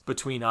point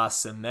between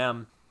us and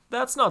them.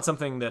 That's not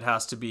something that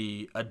has to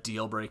be a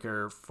deal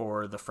breaker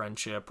for the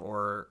friendship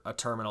or a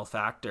terminal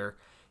factor.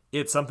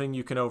 It's something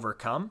you can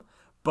overcome.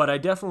 But I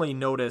definitely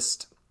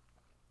noticed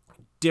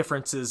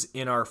differences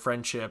in our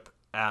friendship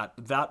at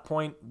that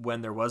point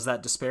when there was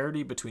that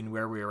disparity between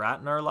where we were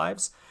at in our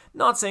lives.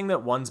 Not saying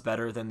that one's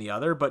better than the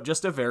other, but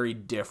just a very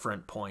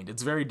different point.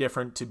 It's very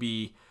different to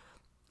be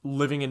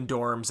living in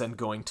dorms and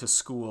going to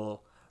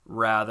school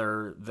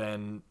rather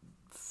than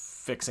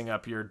fixing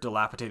up your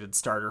dilapidated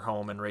starter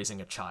home and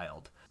raising a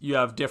child. You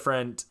have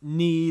different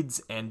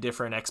needs and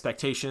different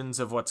expectations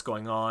of what's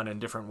going on and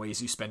different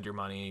ways you spend your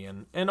money,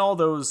 and all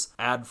those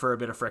add for a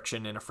bit of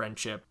friction in a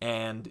friendship.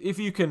 And if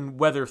you can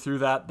weather through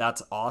that,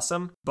 that's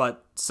awesome.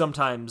 But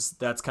sometimes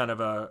that's kind of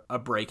a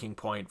breaking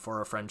point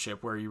for a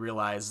friendship where you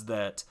realize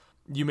that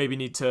you maybe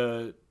need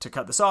to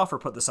cut this off or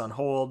put this on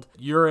hold.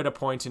 You're at a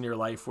point in your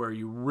life where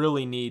you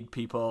really need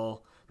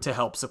people to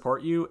help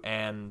support you,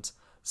 and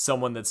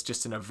someone that's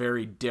just in a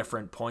very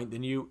different point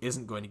than you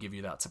isn't going to give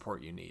you that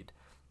support you need.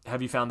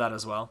 Have you found that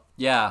as well?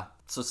 Yeah.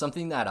 So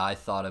something that I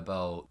thought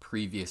about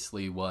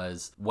previously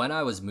was when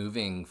I was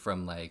moving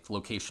from like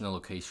location to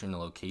location to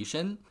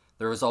location,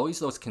 there was always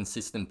those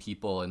consistent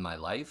people in my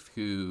life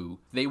who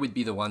they would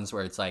be the ones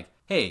where it's like,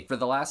 hey, for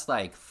the last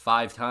like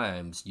 5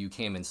 times you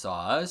came and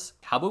saw us,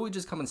 how about we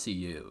just come and see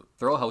you?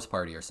 Throw a house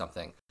party or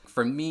something.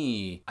 For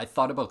me, I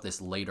thought about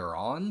this later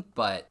on,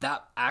 but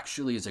that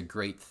actually is a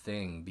great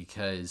thing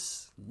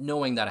because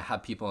knowing that I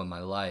have people in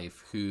my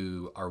life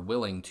who are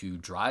willing to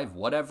drive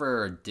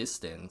whatever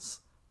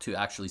distance to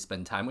actually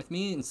spend time with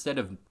me instead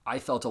of, I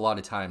felt a lot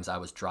of times I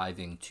was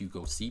driving to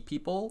go see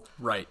people.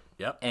 Right.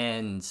 Yep.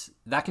 And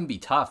that can be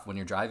tough when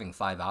you're driving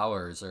 5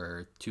 hours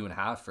or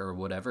 2.5 or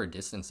whatever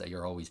distance that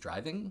you're always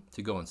driving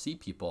to go and see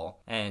people.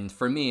 And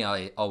for me,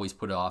 I always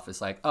put it off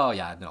as like, oh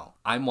yeah, no,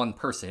 I'm one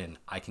person.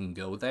 I can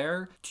go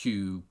there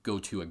to go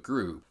to a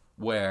group.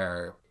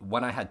 Where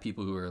when I had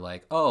people who were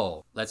like,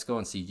 oh, let's go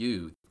and see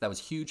you, that was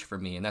huge for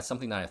me. And that's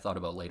something that I thought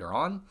about later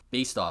on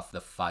based off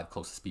the 5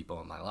 closest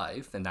people in my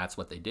life. And that's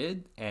what they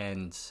did.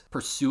 And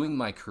pursuing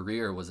my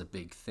career was a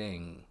big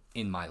thing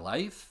in my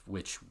life,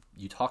 which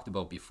you talked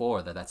about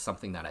before, that's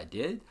something that I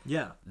did.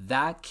 Yeah.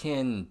 That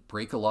can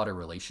break a lot of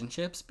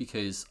relationships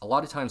because a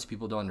lot of times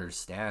people don't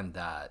understand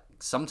that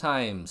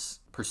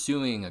sometimes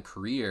pursuing a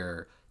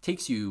career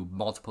takes you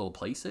multiple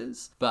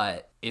places.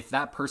 But if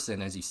that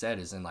person, as you said,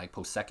 is in like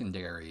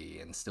post-secondary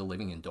and still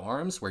living in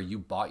dorms where you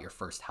bought your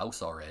first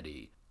house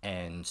already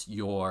and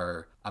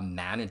you're a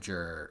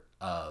manager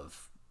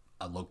of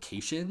a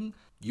location,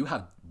 you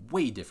have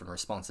way different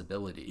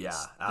responsibilities Yeah,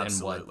 than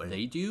absolutely. what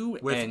they do.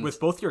 With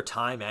both your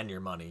time and your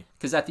money.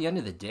 Because at the end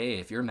of the day,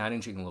 if you're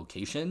managing a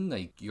location,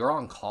 like, you're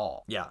on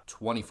call, Yeah.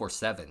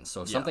 24/7.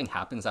 So if something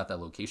happens at that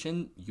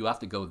location, you have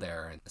to go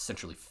there and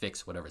essentially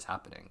fix whatever's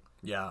happening.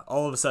 Yeah,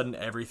 all of a sudden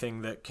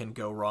everything that can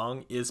go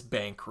wrong is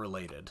bank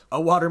related.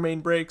 A water main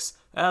breaks,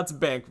 that's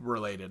bank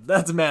related.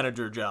 That's a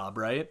manager job,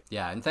 right?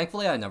 Yeah, and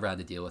thankfully I never had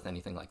to deal with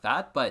anything like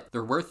that, but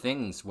there were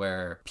things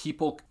where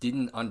people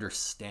didn't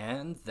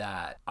understand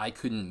that I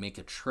couldn't make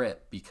a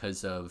trip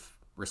because of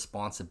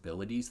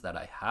responsibilities that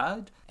I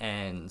had,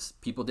 and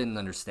people didn't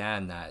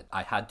understand that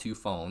I had two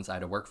phones. I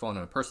had a work phone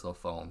and a personal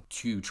phone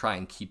to try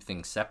and keep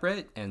things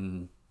separate.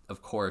 And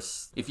of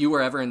course, if you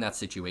were ever in that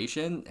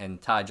situation, and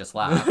Ty just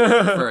laughed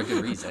for a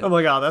good reason. Oh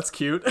my god, that's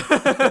cute.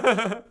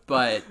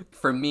 But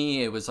for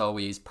me, it was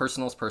always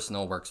personal's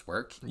personal, work's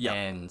work. Yeah.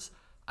 And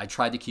I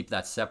tried to keep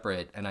that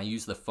separate, and I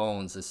use the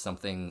phones as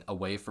something a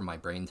way for my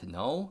brain to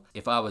know.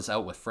 If I was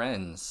out with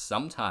friends,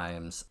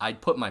 sometimes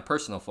I'd put my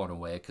personal phone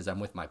away because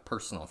I'm with my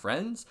personal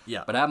friends.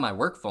 Yeah. But I have my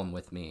work phone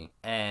with me.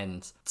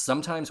 And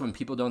sometimes when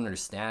people don't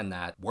understand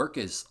that work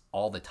is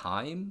all the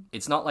time,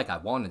 it's not like I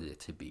wanted it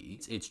to be.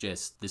 It's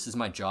just, this is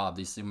my job,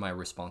 these are my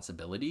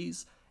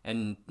responsibilities.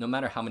 And no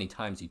matter how many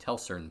times you tell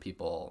certain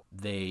people,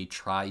 they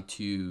try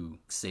to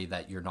say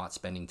that you're not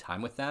spending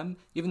time with them,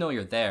 even though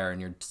you're there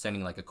and you're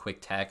sending like a quick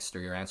text,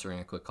 or you're answering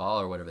a quick call,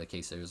 or whatever the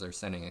case is, or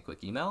sending a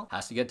quick email.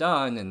 Has to get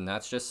done, and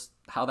that's just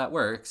how that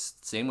works.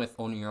 Same with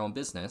owning your own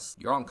business.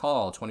 You're on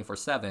call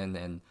 24/7,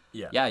 and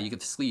yeah, you get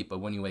to sleep, but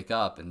when you wake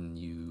up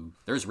and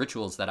there's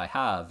rituals that I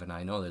have, and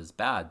I know that it's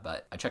bad,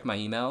 but I check my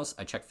emails,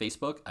 I check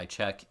Facebook, I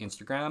check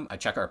Instagram, I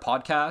check our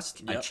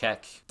podcast, I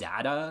check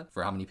data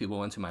for how many people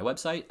went to my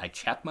website, I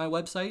check my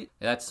website.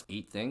 That's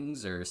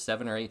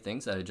 7 or 8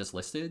 things that I just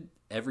listed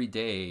every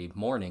day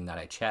morning that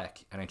I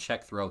check, and I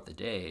check throughout the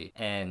day.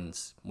 And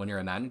when you're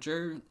a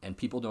manager and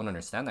people don't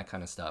understand that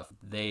kind of stuff,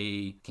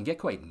 they can get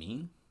quite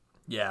mean.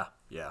 Yeah.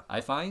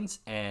 I find,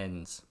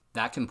 and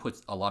that can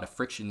put a lot of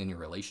friction in your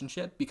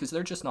relationship because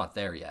they're just not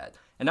there yet.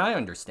 And I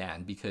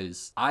understand,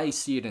 because I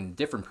see it in a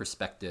different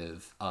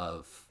perspective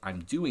of,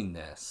 I'm doing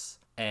this,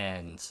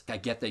 and I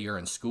get that you're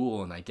in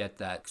school, and I get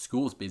that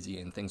school's busy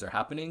and things are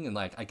happening, and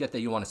like, I get that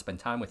you want to spend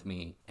time with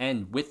me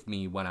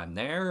when I'm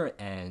there,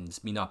 and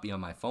me not be on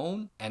my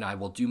phone, and I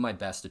will do my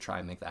best to try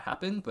and make that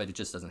happen, but it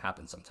just doesn't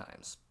happen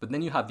sometimes. But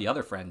then you have the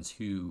other friends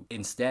who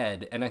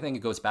instead, and I think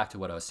it goes back to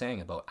what I was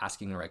saying about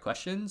asking the right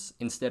questions,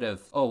 instead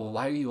of, oh,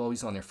 why are you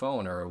always on your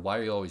phone, or why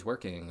are you always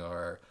working,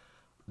 or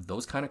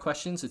those kind of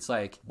questions. It's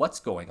like, what's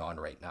going on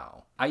right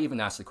now? I even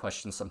ask the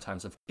question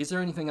sometimes of, is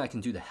there anything I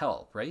can do to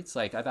help, right? It's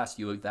like, I've asked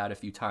you that a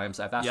few times.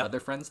 I've asked other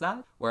friends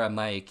that, where I'm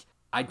like,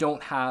 I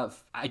don't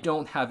have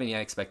any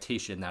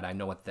expectation that I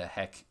know what the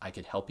heck I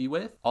could help you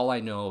with. All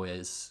I know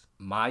is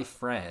my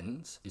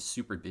friend is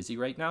super busy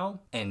right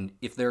now, and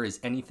if there is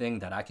anything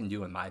that I can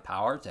do in my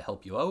power to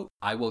help you out,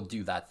 I will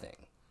do that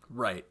thing.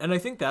 Right. And I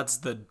think that's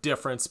the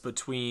difference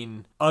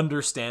between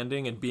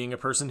understanding and being a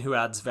person who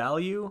adds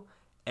value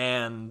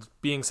and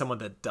being someone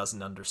that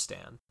doesn't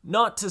understand.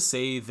 Not to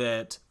say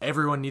that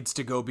everyone needs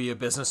to go be a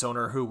business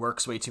owner who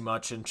works way too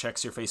much and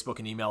checks your Facebook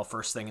and email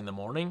first thing in the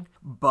morning,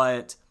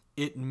 but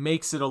it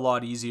makes it a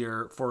lot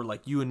easier for,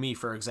 like, you and me,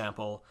 for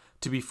example,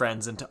 to be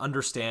friends and to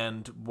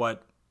understand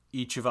what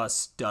each of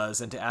us does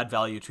and to add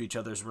value to each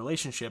other's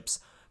relationships,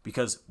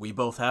 because we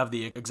both have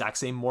the exact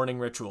same morning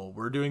ritual.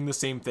 We're doing the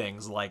same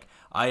things. Like,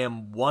 I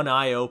am one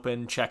eye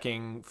open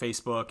checking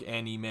Facebook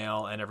and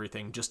email and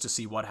everything just to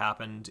see what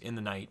happened in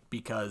the night,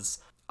 because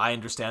I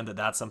understand that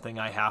that's something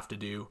I have to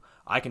do.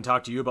 I can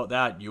talk to you about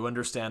that. You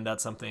understand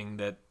that's something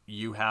that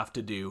you have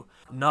to do.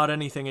 Not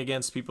anything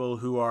against people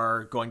who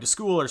are going to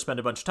school or spend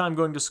a bunch of time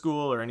going to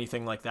school or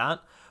anything like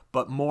that,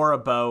 but more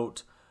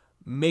about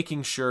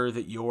making sure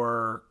that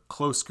your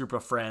close group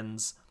of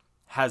friends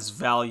has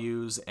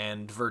values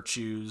and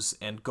virtues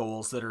and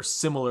goals that are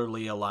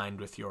similarly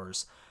aligned with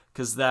yours,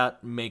 because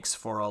that makes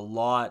for a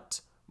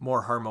lot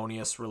more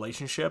harmonious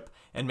relationship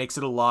and makes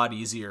it a lot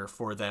easier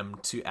for them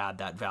to add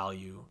that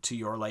value to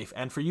your life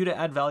and for you to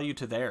add value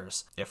to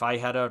theirs. If I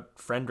had a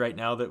friend right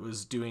now that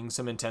was doing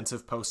some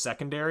intensive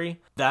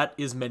post-secondary, that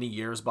is many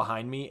years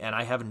behind me, and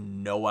I have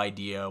no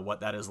idea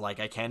what that is like.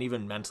 I can't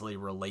even mentally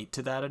relate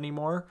to that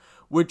anymore,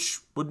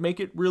 which would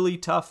make it really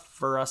tough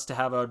for us to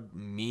have a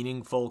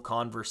meaningful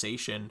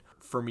conversation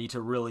for me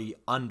to really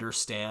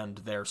understand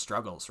their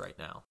struggles right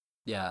now.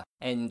 Yeah,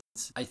 and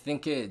I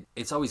think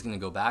it's always going to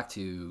go back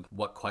to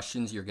what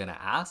questions you're going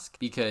to ask,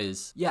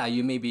 because, yeah,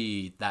 you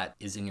maybe that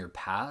is in your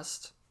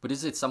past, but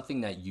is it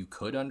something that you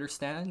could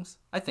understand?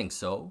 I think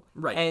so.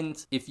 Right.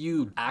 And if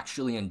you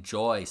actually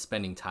enjoy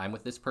spending time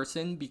with this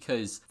person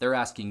because they're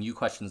asking you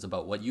questions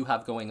about what you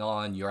have going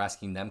on, you're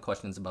asking them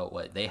questions about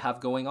what they have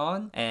going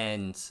on,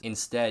 and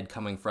instead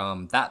coming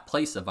from that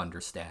place of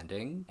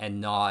understanding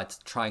and not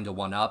trying to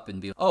one up and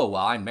be, oh,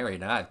 well, I'm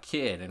married and I have a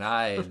kid and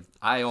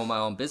I own my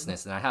own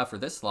business and I have for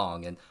this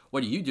long, and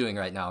what are you doing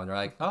right now? And they're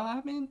like, oh,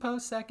 I'm in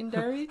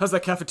post-secondary. How's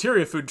that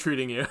cafeteria food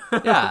treating you?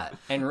 Yeah,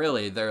 and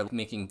really they're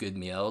making good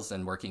meals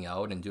and working working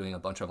out and doing a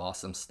bunch of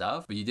awesome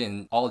stuff, but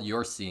all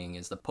you're seeing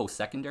is the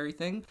post-secondary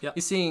thing. Yep.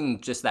 You're seeing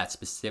just that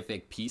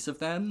specific piece of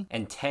them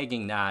and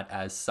tagging that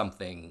as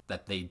something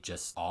that they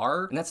just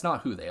are. And that's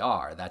not who they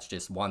are. That's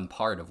just one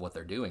part of what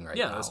they're doing right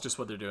now. Yeah, that's just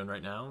what they're doing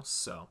right now.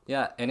 So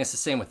yeah, and it's the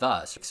same with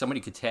us. Somebody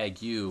could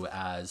tag you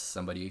as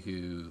somebody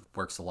who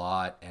works a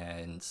lot,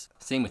 and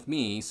same with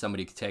me.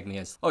 Somebody could tag me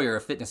as, oh, you're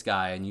a fitness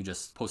guy and you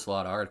just post a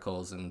lot of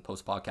articles and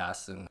post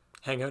podcasts and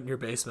hang out in your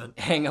basement.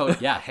 hang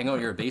out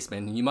in your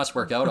basement, and you must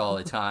work out all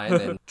the time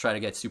and try to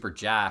get super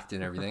jacked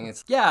and everything.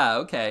 It's, yeah,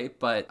 okay,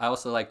 but I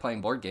also like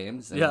playing board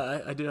games. And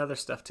yeah, I do other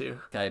stuff too.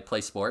 I play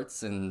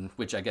sports, and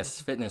which I guess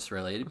is fitness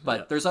related,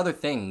 but there's other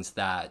things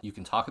that you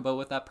can talk about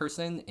with that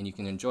person, and you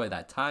can enjoy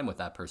that time with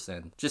that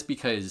person. Just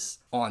because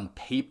on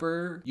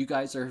paper you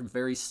guys are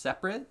very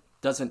separate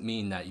doesn't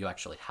mean that you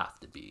actually have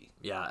to be.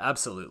 Yeah,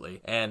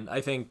 absolutely. And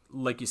I think,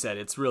 like you said,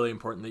 it's really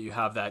important that you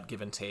have that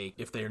give and take.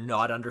 If they're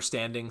not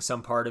understanding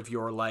some part of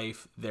your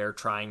life, they're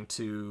trying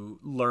to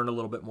learn a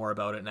little bit more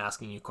about it and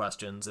asking you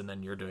questions, and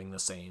then you're doing the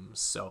same.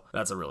 So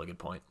that's a really good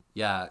point.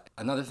 Yeah.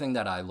 Another thing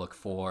that I look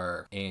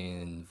for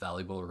in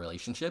valuable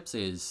relationships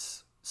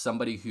is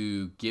somebody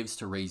who gives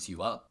to raise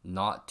you up,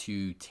 not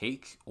to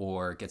take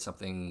or get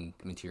something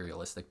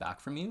materialistic back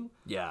from you.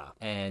 Yeah.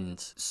 And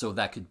so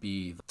that could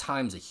be,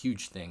 time's a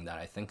huge thing that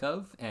I think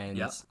of.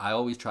 And I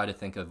always try to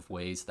think of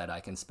ways that I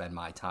can spend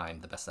my time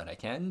the best that I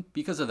can,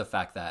 because of the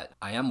fact that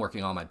I am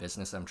working on my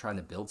business. I'm trying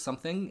to build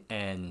something.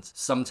 And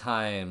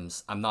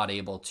sometimes I'm not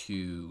able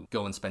to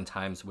go and spend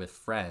times with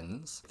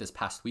friends. This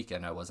past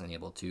weekend, I wasn't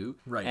able to.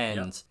 Right.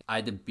 And I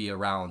had to be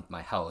around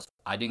my house.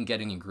 I didn't get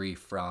any grief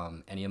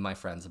from any of my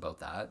friends about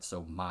that.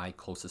 So my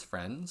closest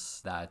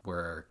friends that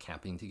were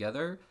camping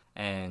together,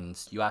 and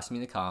you asked me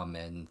to come,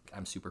 and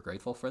I'm super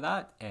grateful for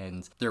that.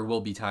 And there will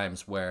be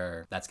times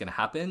where that's going to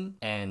happen,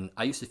 and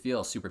I used to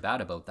feel super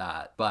bad about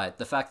that. But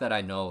the fact that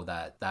I know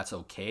that that's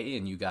okay,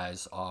 and you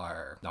guys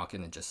are not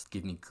going to just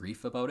give me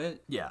grief about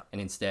it, and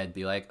instead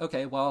be like,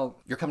 okay, well,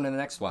 you're coming to the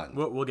next one.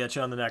 We'll get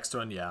you on the next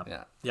one.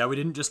 Yeah, we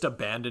didn't just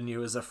abandon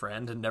you as a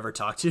friend and never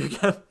talk to you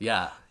again.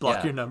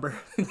 Block your number.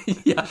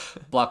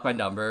 Block my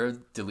number,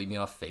 delete me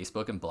off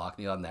Facebook, and block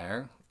me on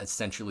there.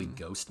 Essentially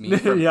ghost me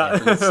from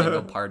every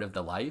single part of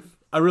the life.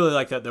 I really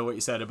like that, though, what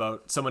you said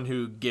about someone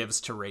who gives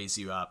to raise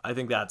you up. I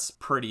think that's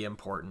pretty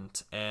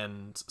important,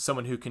 and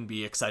someone who can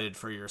be excited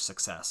for your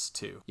success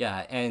too.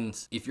 Yeah, and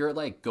if you're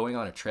like going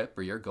on a trip,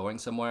 or you're going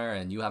somewhere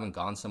and you haven't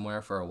gone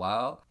somewhere for a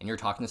while, and you're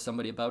talking to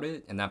somebody about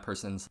it, and that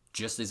person's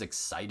just as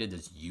excited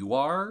as you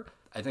are,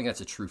 I think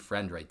that's a true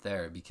friend right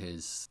there,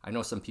 because I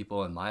know some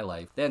people in my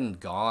life, they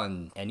hadn't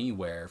gone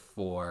anywhere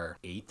for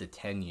 8 to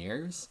 10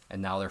 years, and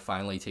now they're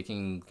finally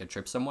taking a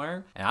trip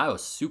somewhere, and I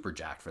was super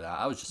jacked for that.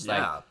 I was just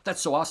like,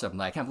 that's so awesome.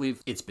 Like, I can't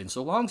believe it's been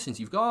so long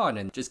since you've gone,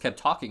 and just kept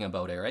talking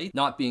about it, right?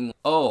 Not being,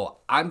 oh,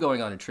 I'm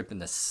going on a trip in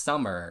the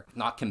summer,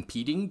 not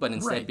competing, but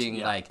instead being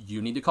like,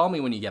 you need to call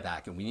me when you get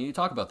back, and we need to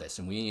talk about this,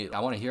 and I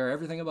want to hear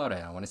everything about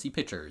it. I want to see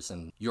pictures,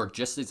 and you're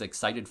just as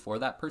excited for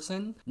that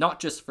person,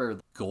 not just for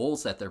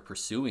goals that they're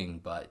pursuing,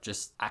 but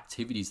just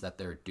activities that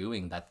they're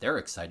doing that they're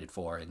excited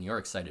for, and you're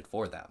excited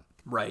for them.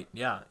 Right.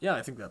 Yeah,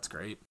 I think that's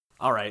great.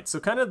 All right, so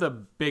kind of the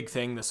big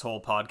thing this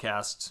whole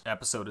podcast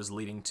episode is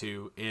leading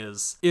to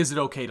is it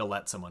okay to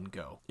let someone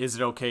go? Is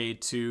it okay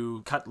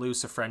to cut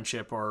loose a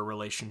friendship or a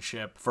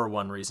relationship for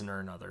one reason or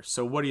another?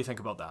 So what do you think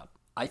about that?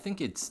 I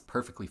think it's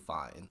perfectly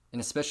fine.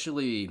 And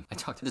especially, I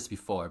talked to this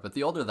before, but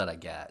the older that I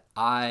get,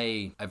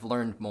 I've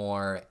learned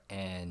more,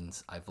 and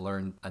I've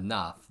learned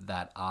enough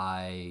that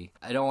I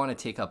don't want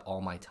to take up all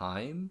my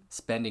time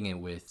spending it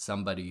with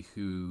somebody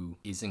who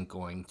isn't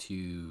going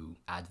to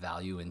add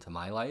value into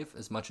my life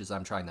as much as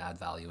I'm trying to add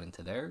value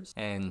into theirs.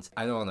 And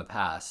I know in the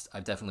past,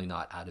 I've definitely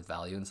not added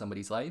value in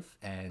somebody's life,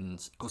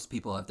 and most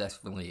people have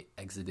definitely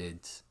exited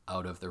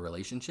out of the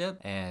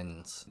relationship,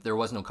 and there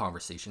was no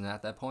conversation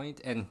at that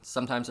point. And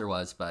sometimes there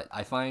was, but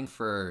I find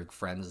for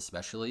friends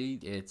especially,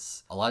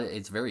 it's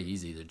very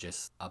easy to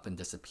just up and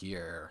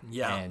disappear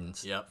and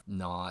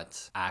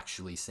not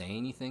actually say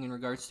anything in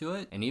regards to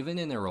it. And even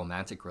in a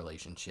romantic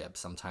relationship,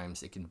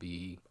 sometimes it can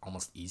be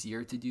almost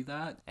easier to do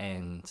that,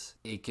 and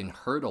it can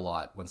hurt a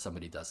lot when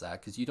somebody does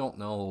that, because you don't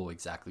know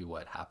exactly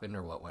what happened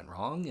or what went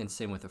wrong. And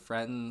same with the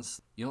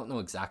friends, you don't know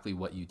exactly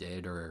what you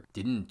did or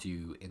didn't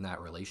do in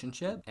that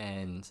relationship,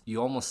 and you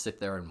almost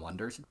sit there and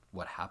wonder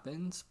what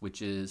happens,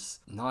 which is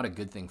not a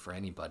good thing for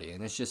anybody.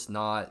 And it's just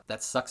not,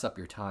 that sucks up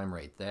your time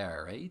right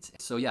there, right?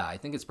 So yeah, I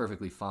think it's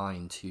perfectly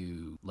fine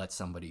to let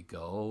somebody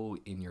go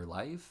in your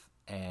life,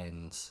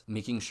 and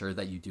making sure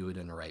that you do it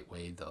in the right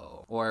way,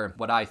 though, or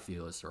what I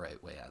feel is the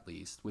right way, at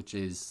least, which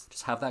is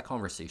just have that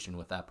conversation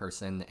with that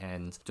person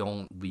and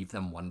don't leave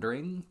them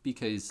wondering,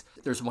 because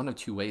there's one of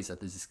two ways that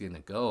this is going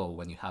to go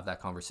when you have that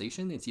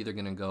conversation. It's either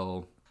going to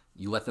go,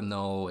 you let them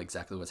know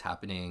exactly what's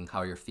happening,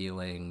 how you're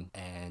feeling,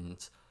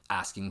 and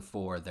asking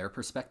for their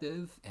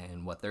perspective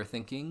and what they're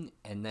thinking,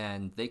 and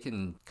then they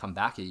can come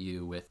back at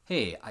you with,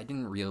 hey, I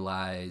didn't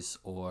realize,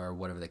 or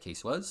whatever the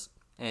case was.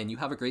 and you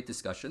have a great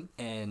discussion.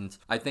 And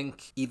I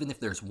think even if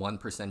there's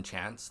 1%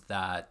 chance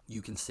that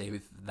you can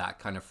save that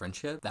kind of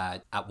friendship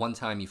that at one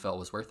time you felt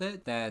was worth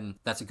it, then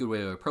that's a good way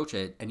to approach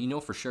it. And you know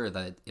for sure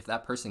that if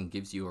that person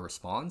gives you a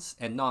response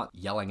and not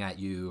yelling at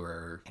you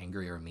or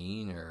angry or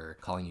mean or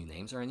calling you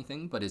names or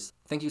anything, but is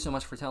thank you so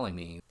much for telling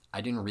me,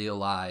 I didn't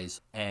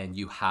realize, and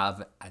you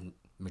have a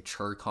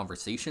mature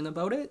conversation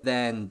about it,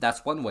 then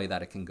that's one way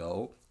that it can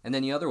go. And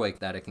then the other way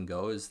that it can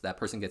go is that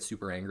person gets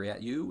super angry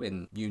at you,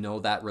 and you know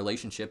that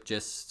relationship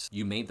just,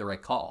 you made the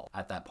right call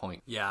at that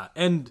point. Yeah,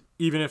 and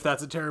even if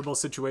that's a terrible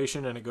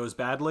situation and it goes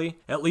badly,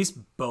 at least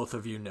both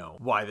of you know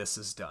why this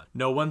is done.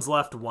 No one's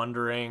left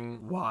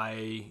wondering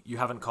why you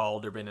haven't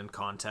called or been in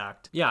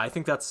contact. Yeah, I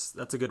think that's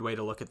a good way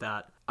to look at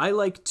that. I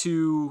like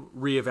to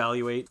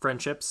reevaluate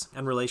friendships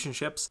and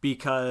relationships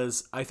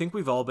because I think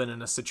we've all been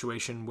in a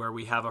situation where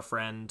we have a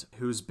friend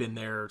who's been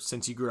there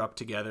since you grew up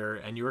together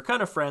and you were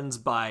kind of friends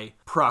by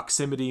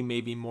proximity,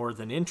 maybe more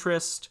than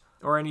interest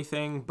or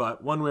anything,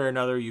 but one way or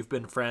another, you've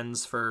been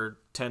friends for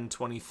 10,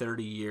 20,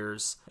 30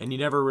 years, and you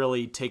never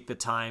really take the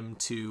time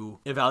to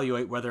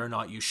evaluate whether or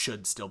not you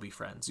should still be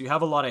friends. You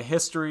have a lot of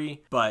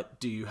history, but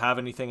do you have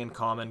anything in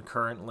common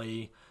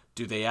currently?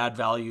 Do they add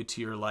value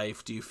to your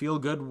life? Do you feel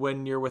good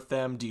when you're with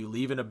them? Do you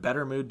leave in a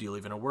better mood? Do you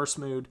leave in a worse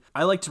mood?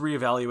 I like to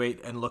reevaluate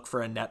and look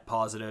for a net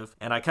positive,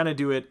 and I kind of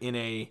do it in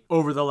a,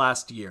 over the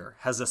last year,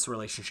 has this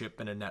relationship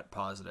been a net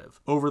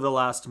positive? Over the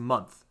last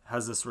month,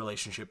 has this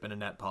relationship been a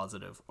net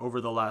positive? Over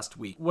the last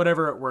week,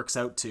 whatever it works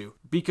out to.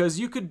 Because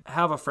you could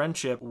have a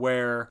friendship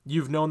where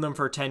you've known them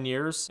for 10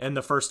 years and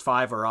the first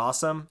 5 are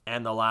awesome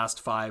and the last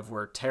 5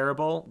 were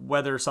terrible,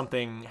 whether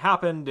something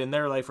happened in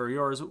their life or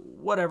yours,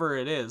 whatever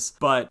it is.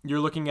 But you're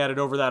looking at it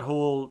over that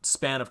whole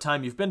span of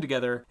time you've been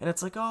together, and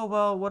it's like, oh,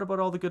 well, what about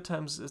all the good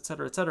times,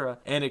 etc., etc.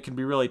 And it can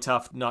be really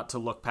tough not to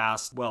look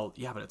past, well,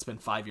 yeah, but it's been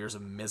 5 years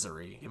of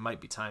misery. It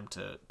might be time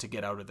to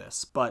get out of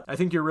this. But I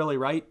think you're really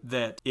right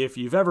that if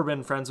you've ever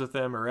been friends with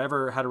them or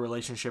ever had a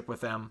relationship with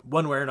them,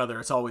 one way or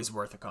another, it's always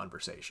worth a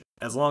conversation.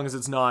 As long as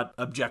it's not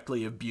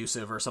objectively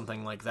abusive or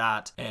something like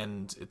that,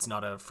 and it's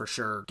not a for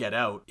sure get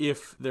out.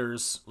 If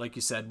there's, like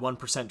you said,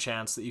 1%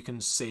 chance that you can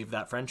save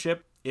that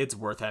friendship, it's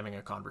worth having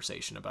a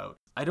conversation about.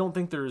 I don't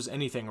think there's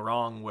anything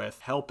wrong with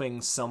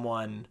helping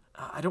someone,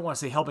 I don't want to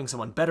say helping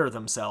someone better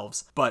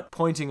themselves, but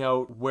pointing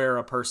out where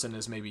a person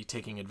is maybe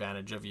taking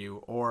advantage of you,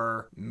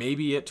 or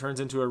maybe it turns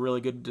into a really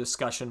good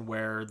discussion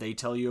where they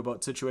tell you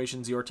about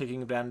situations you're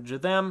taking advantage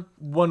of them.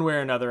 One way or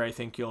another, I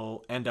think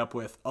you'll end up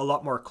with a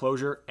lot more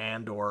closure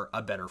and or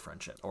a better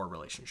friendship or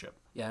relationship.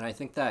 Yeah, and I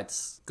think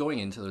that's going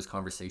into those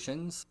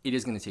conversations, it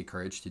is going to take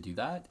courage to do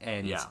that.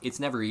 And it's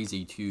never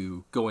easy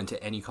to go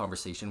into any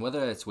conversation,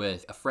 whether it's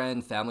with a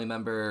friend, family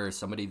member, or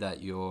somebody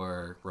that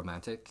you're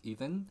romantic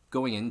even.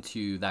 Going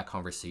into that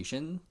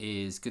conversation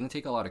is going to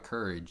take a lot of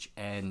courage,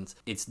 and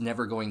it's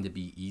never going to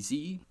be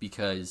easy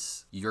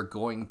because you're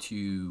going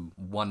to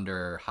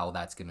wonder how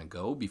that's going to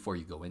go before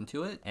you go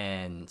into it.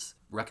 And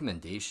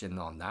recommendation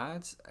on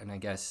that, and I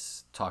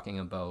guess talking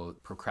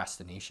about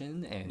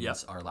procrastination and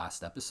our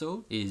last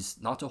episode, is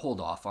not to hold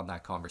off on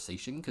that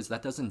conversation, because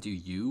that doesn't do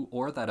you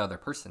or that other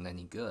person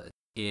any good.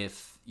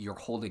 If you're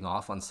holding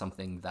off on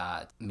something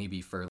that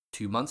maybe for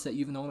 2 months that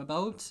you've known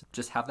about,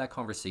 just have that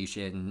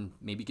conversation,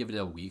 maybe give it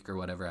a week or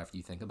whatever after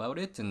you think about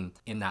it, and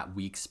in that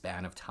week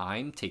span of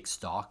time, take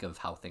stock of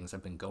how things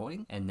have been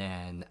going, and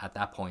then at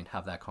that point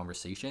have that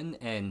conversation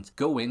and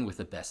go in with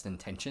the best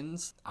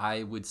intentions.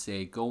 I would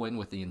say go in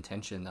with the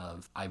intention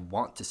of, I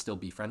want to still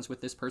be friends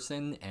with this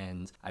person,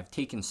 and I've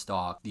taken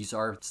stock. These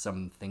are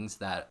some things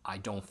that I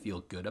don't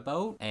feel good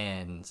about,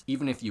 and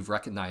even if you've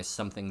recognized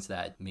some things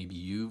that maybe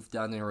you've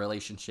done in a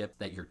relationship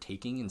that you're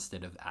taking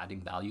instead of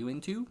adding value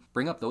into,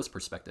 bring up those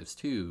perspectives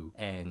too.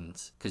 And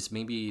because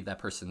maybe that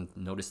person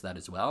noticed that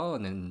as well,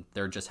 and then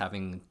they're just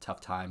having a tough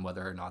time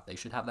whether or not they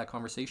should have that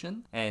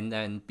conversation. And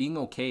then being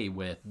okay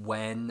with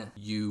when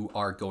you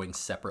are going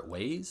separate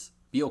ways,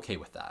 be okay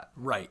with that.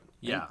 Right.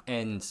 Yeah.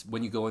 And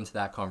when you go into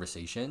that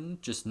conversation,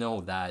 just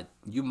know that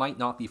you might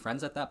not be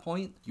friends at that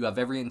point. You have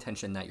every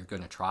intention that you're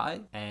going to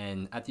try.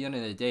 And at the end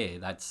of the day,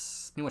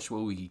 that's pretty much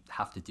what we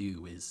have to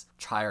do, is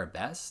try our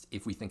best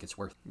if we think it's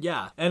worth it.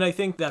 Yeah. And I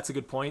think that's a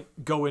good point.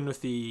 Go in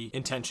with the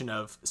intention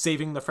of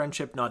saving the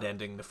friendship, not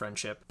ending the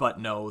friendship, but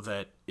know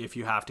that if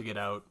you have to get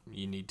out,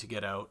 you need to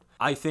get out.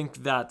 I think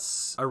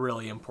that's a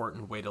really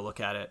important way to look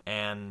at it.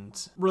 And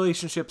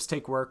relationships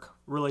take work.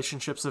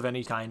 Relationships of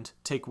any kind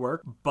take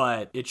work,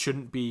 but it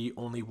shouldn't be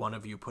only one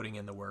of you putting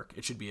in the work.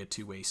 It should be a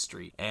two-way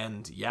street.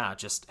 And yeah,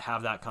 just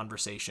have that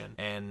conversation.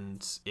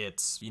 And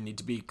you need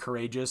to be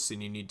courageous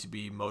and you need to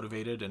be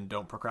motivated and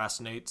don't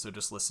procrastinate. So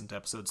just listen to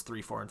episodes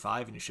 3, 4, and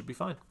 5 and you should be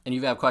fine. And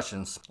if you have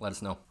questions, let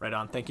us know. Right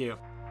on. Thank you.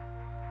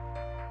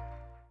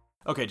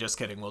 Okay, just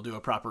kidding. We'll do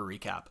a proper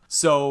recap.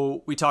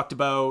 So we talked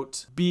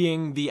about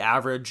being the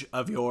average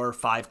of your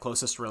 5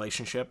 closest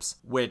relationships,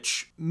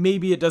 which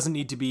maybe it doesn't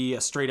need to be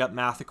a straight up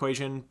math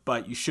equation,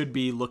 but you should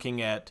be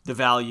looking at the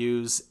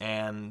values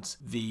and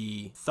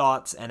the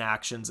thoughts and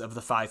actions of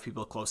the 5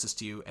 people closest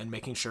to you and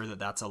making sure that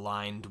that's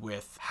aligned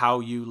with how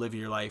you live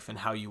your life and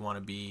how you want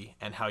to be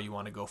and how you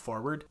want to go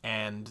forward.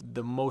 And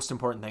the most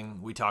important thing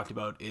we talked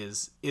about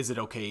is it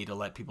okay to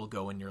let people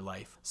go in your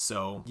life?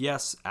 So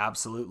yes,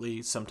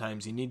 absolutely.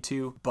 Sometimes you need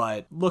to,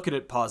 but look at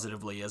it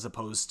positively as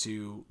opposed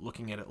to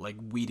looking at it like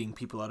weeding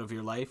people out of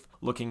your life.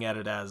 Looking at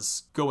it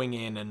as going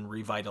in and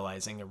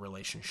revitalizing a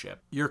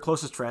relationship. Your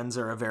closest friends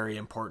are a very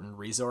important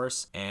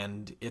resource,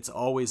 and it's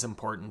always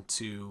important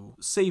to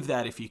save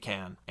that if you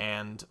can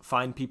and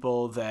find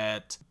people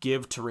that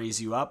give to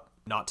raise you up,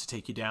 not to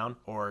take you down,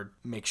 or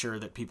make sure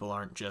that people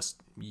aren't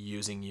just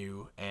using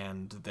you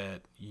and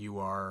that you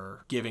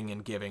are giving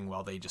and giving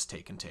while they just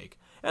take and take.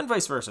 And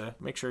vice versa.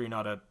 Make sure you're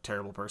not a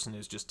terrible person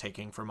who's just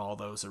taking from all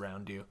those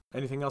around you.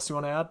 Anything else you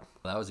want to add?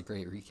 That was a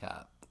great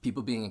recap.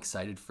 People being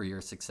excited for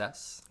your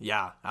success.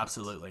 Yeah,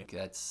 absolutely.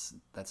 That's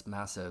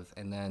massive.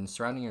 And then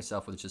surrounding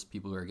yourself with just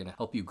people who are going to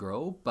help you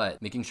grow,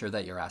 but making sure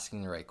that you're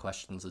asking the right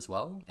questions as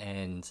well,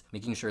 and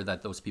making sure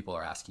that those people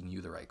are asking you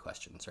the right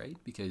questions, right?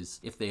 Because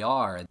if they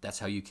are, that's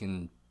how you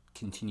can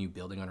continue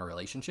building on a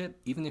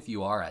relationship, even if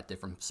you are at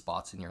different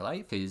spots in your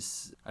life.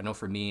 Because I know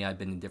for me, I've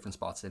been in different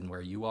spots than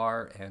where you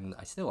are, and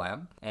I still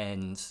am.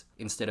 And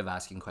instead of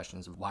asking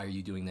questions of why are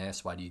you doing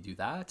this, why do you do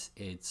that,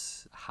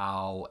 it's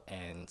how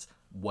and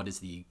what is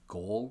the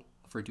goal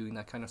for doing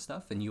that kind of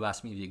stuff. And you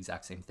asked me the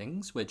exact same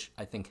things, which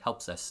I think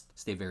helps us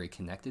stay very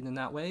connected in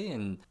that way.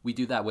 And we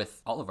do that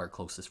with all of our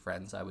closest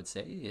friends, I would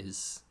say,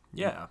 is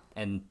yeah.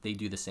 And they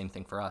do the same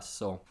thing for us.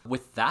 So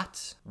with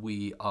that,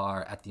 we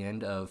are at the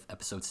end of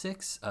episode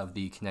 6 of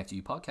the Connect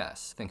You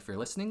podcast. Thank you for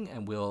listening,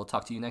 and we'll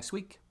talk to you next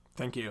week.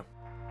 Thank you.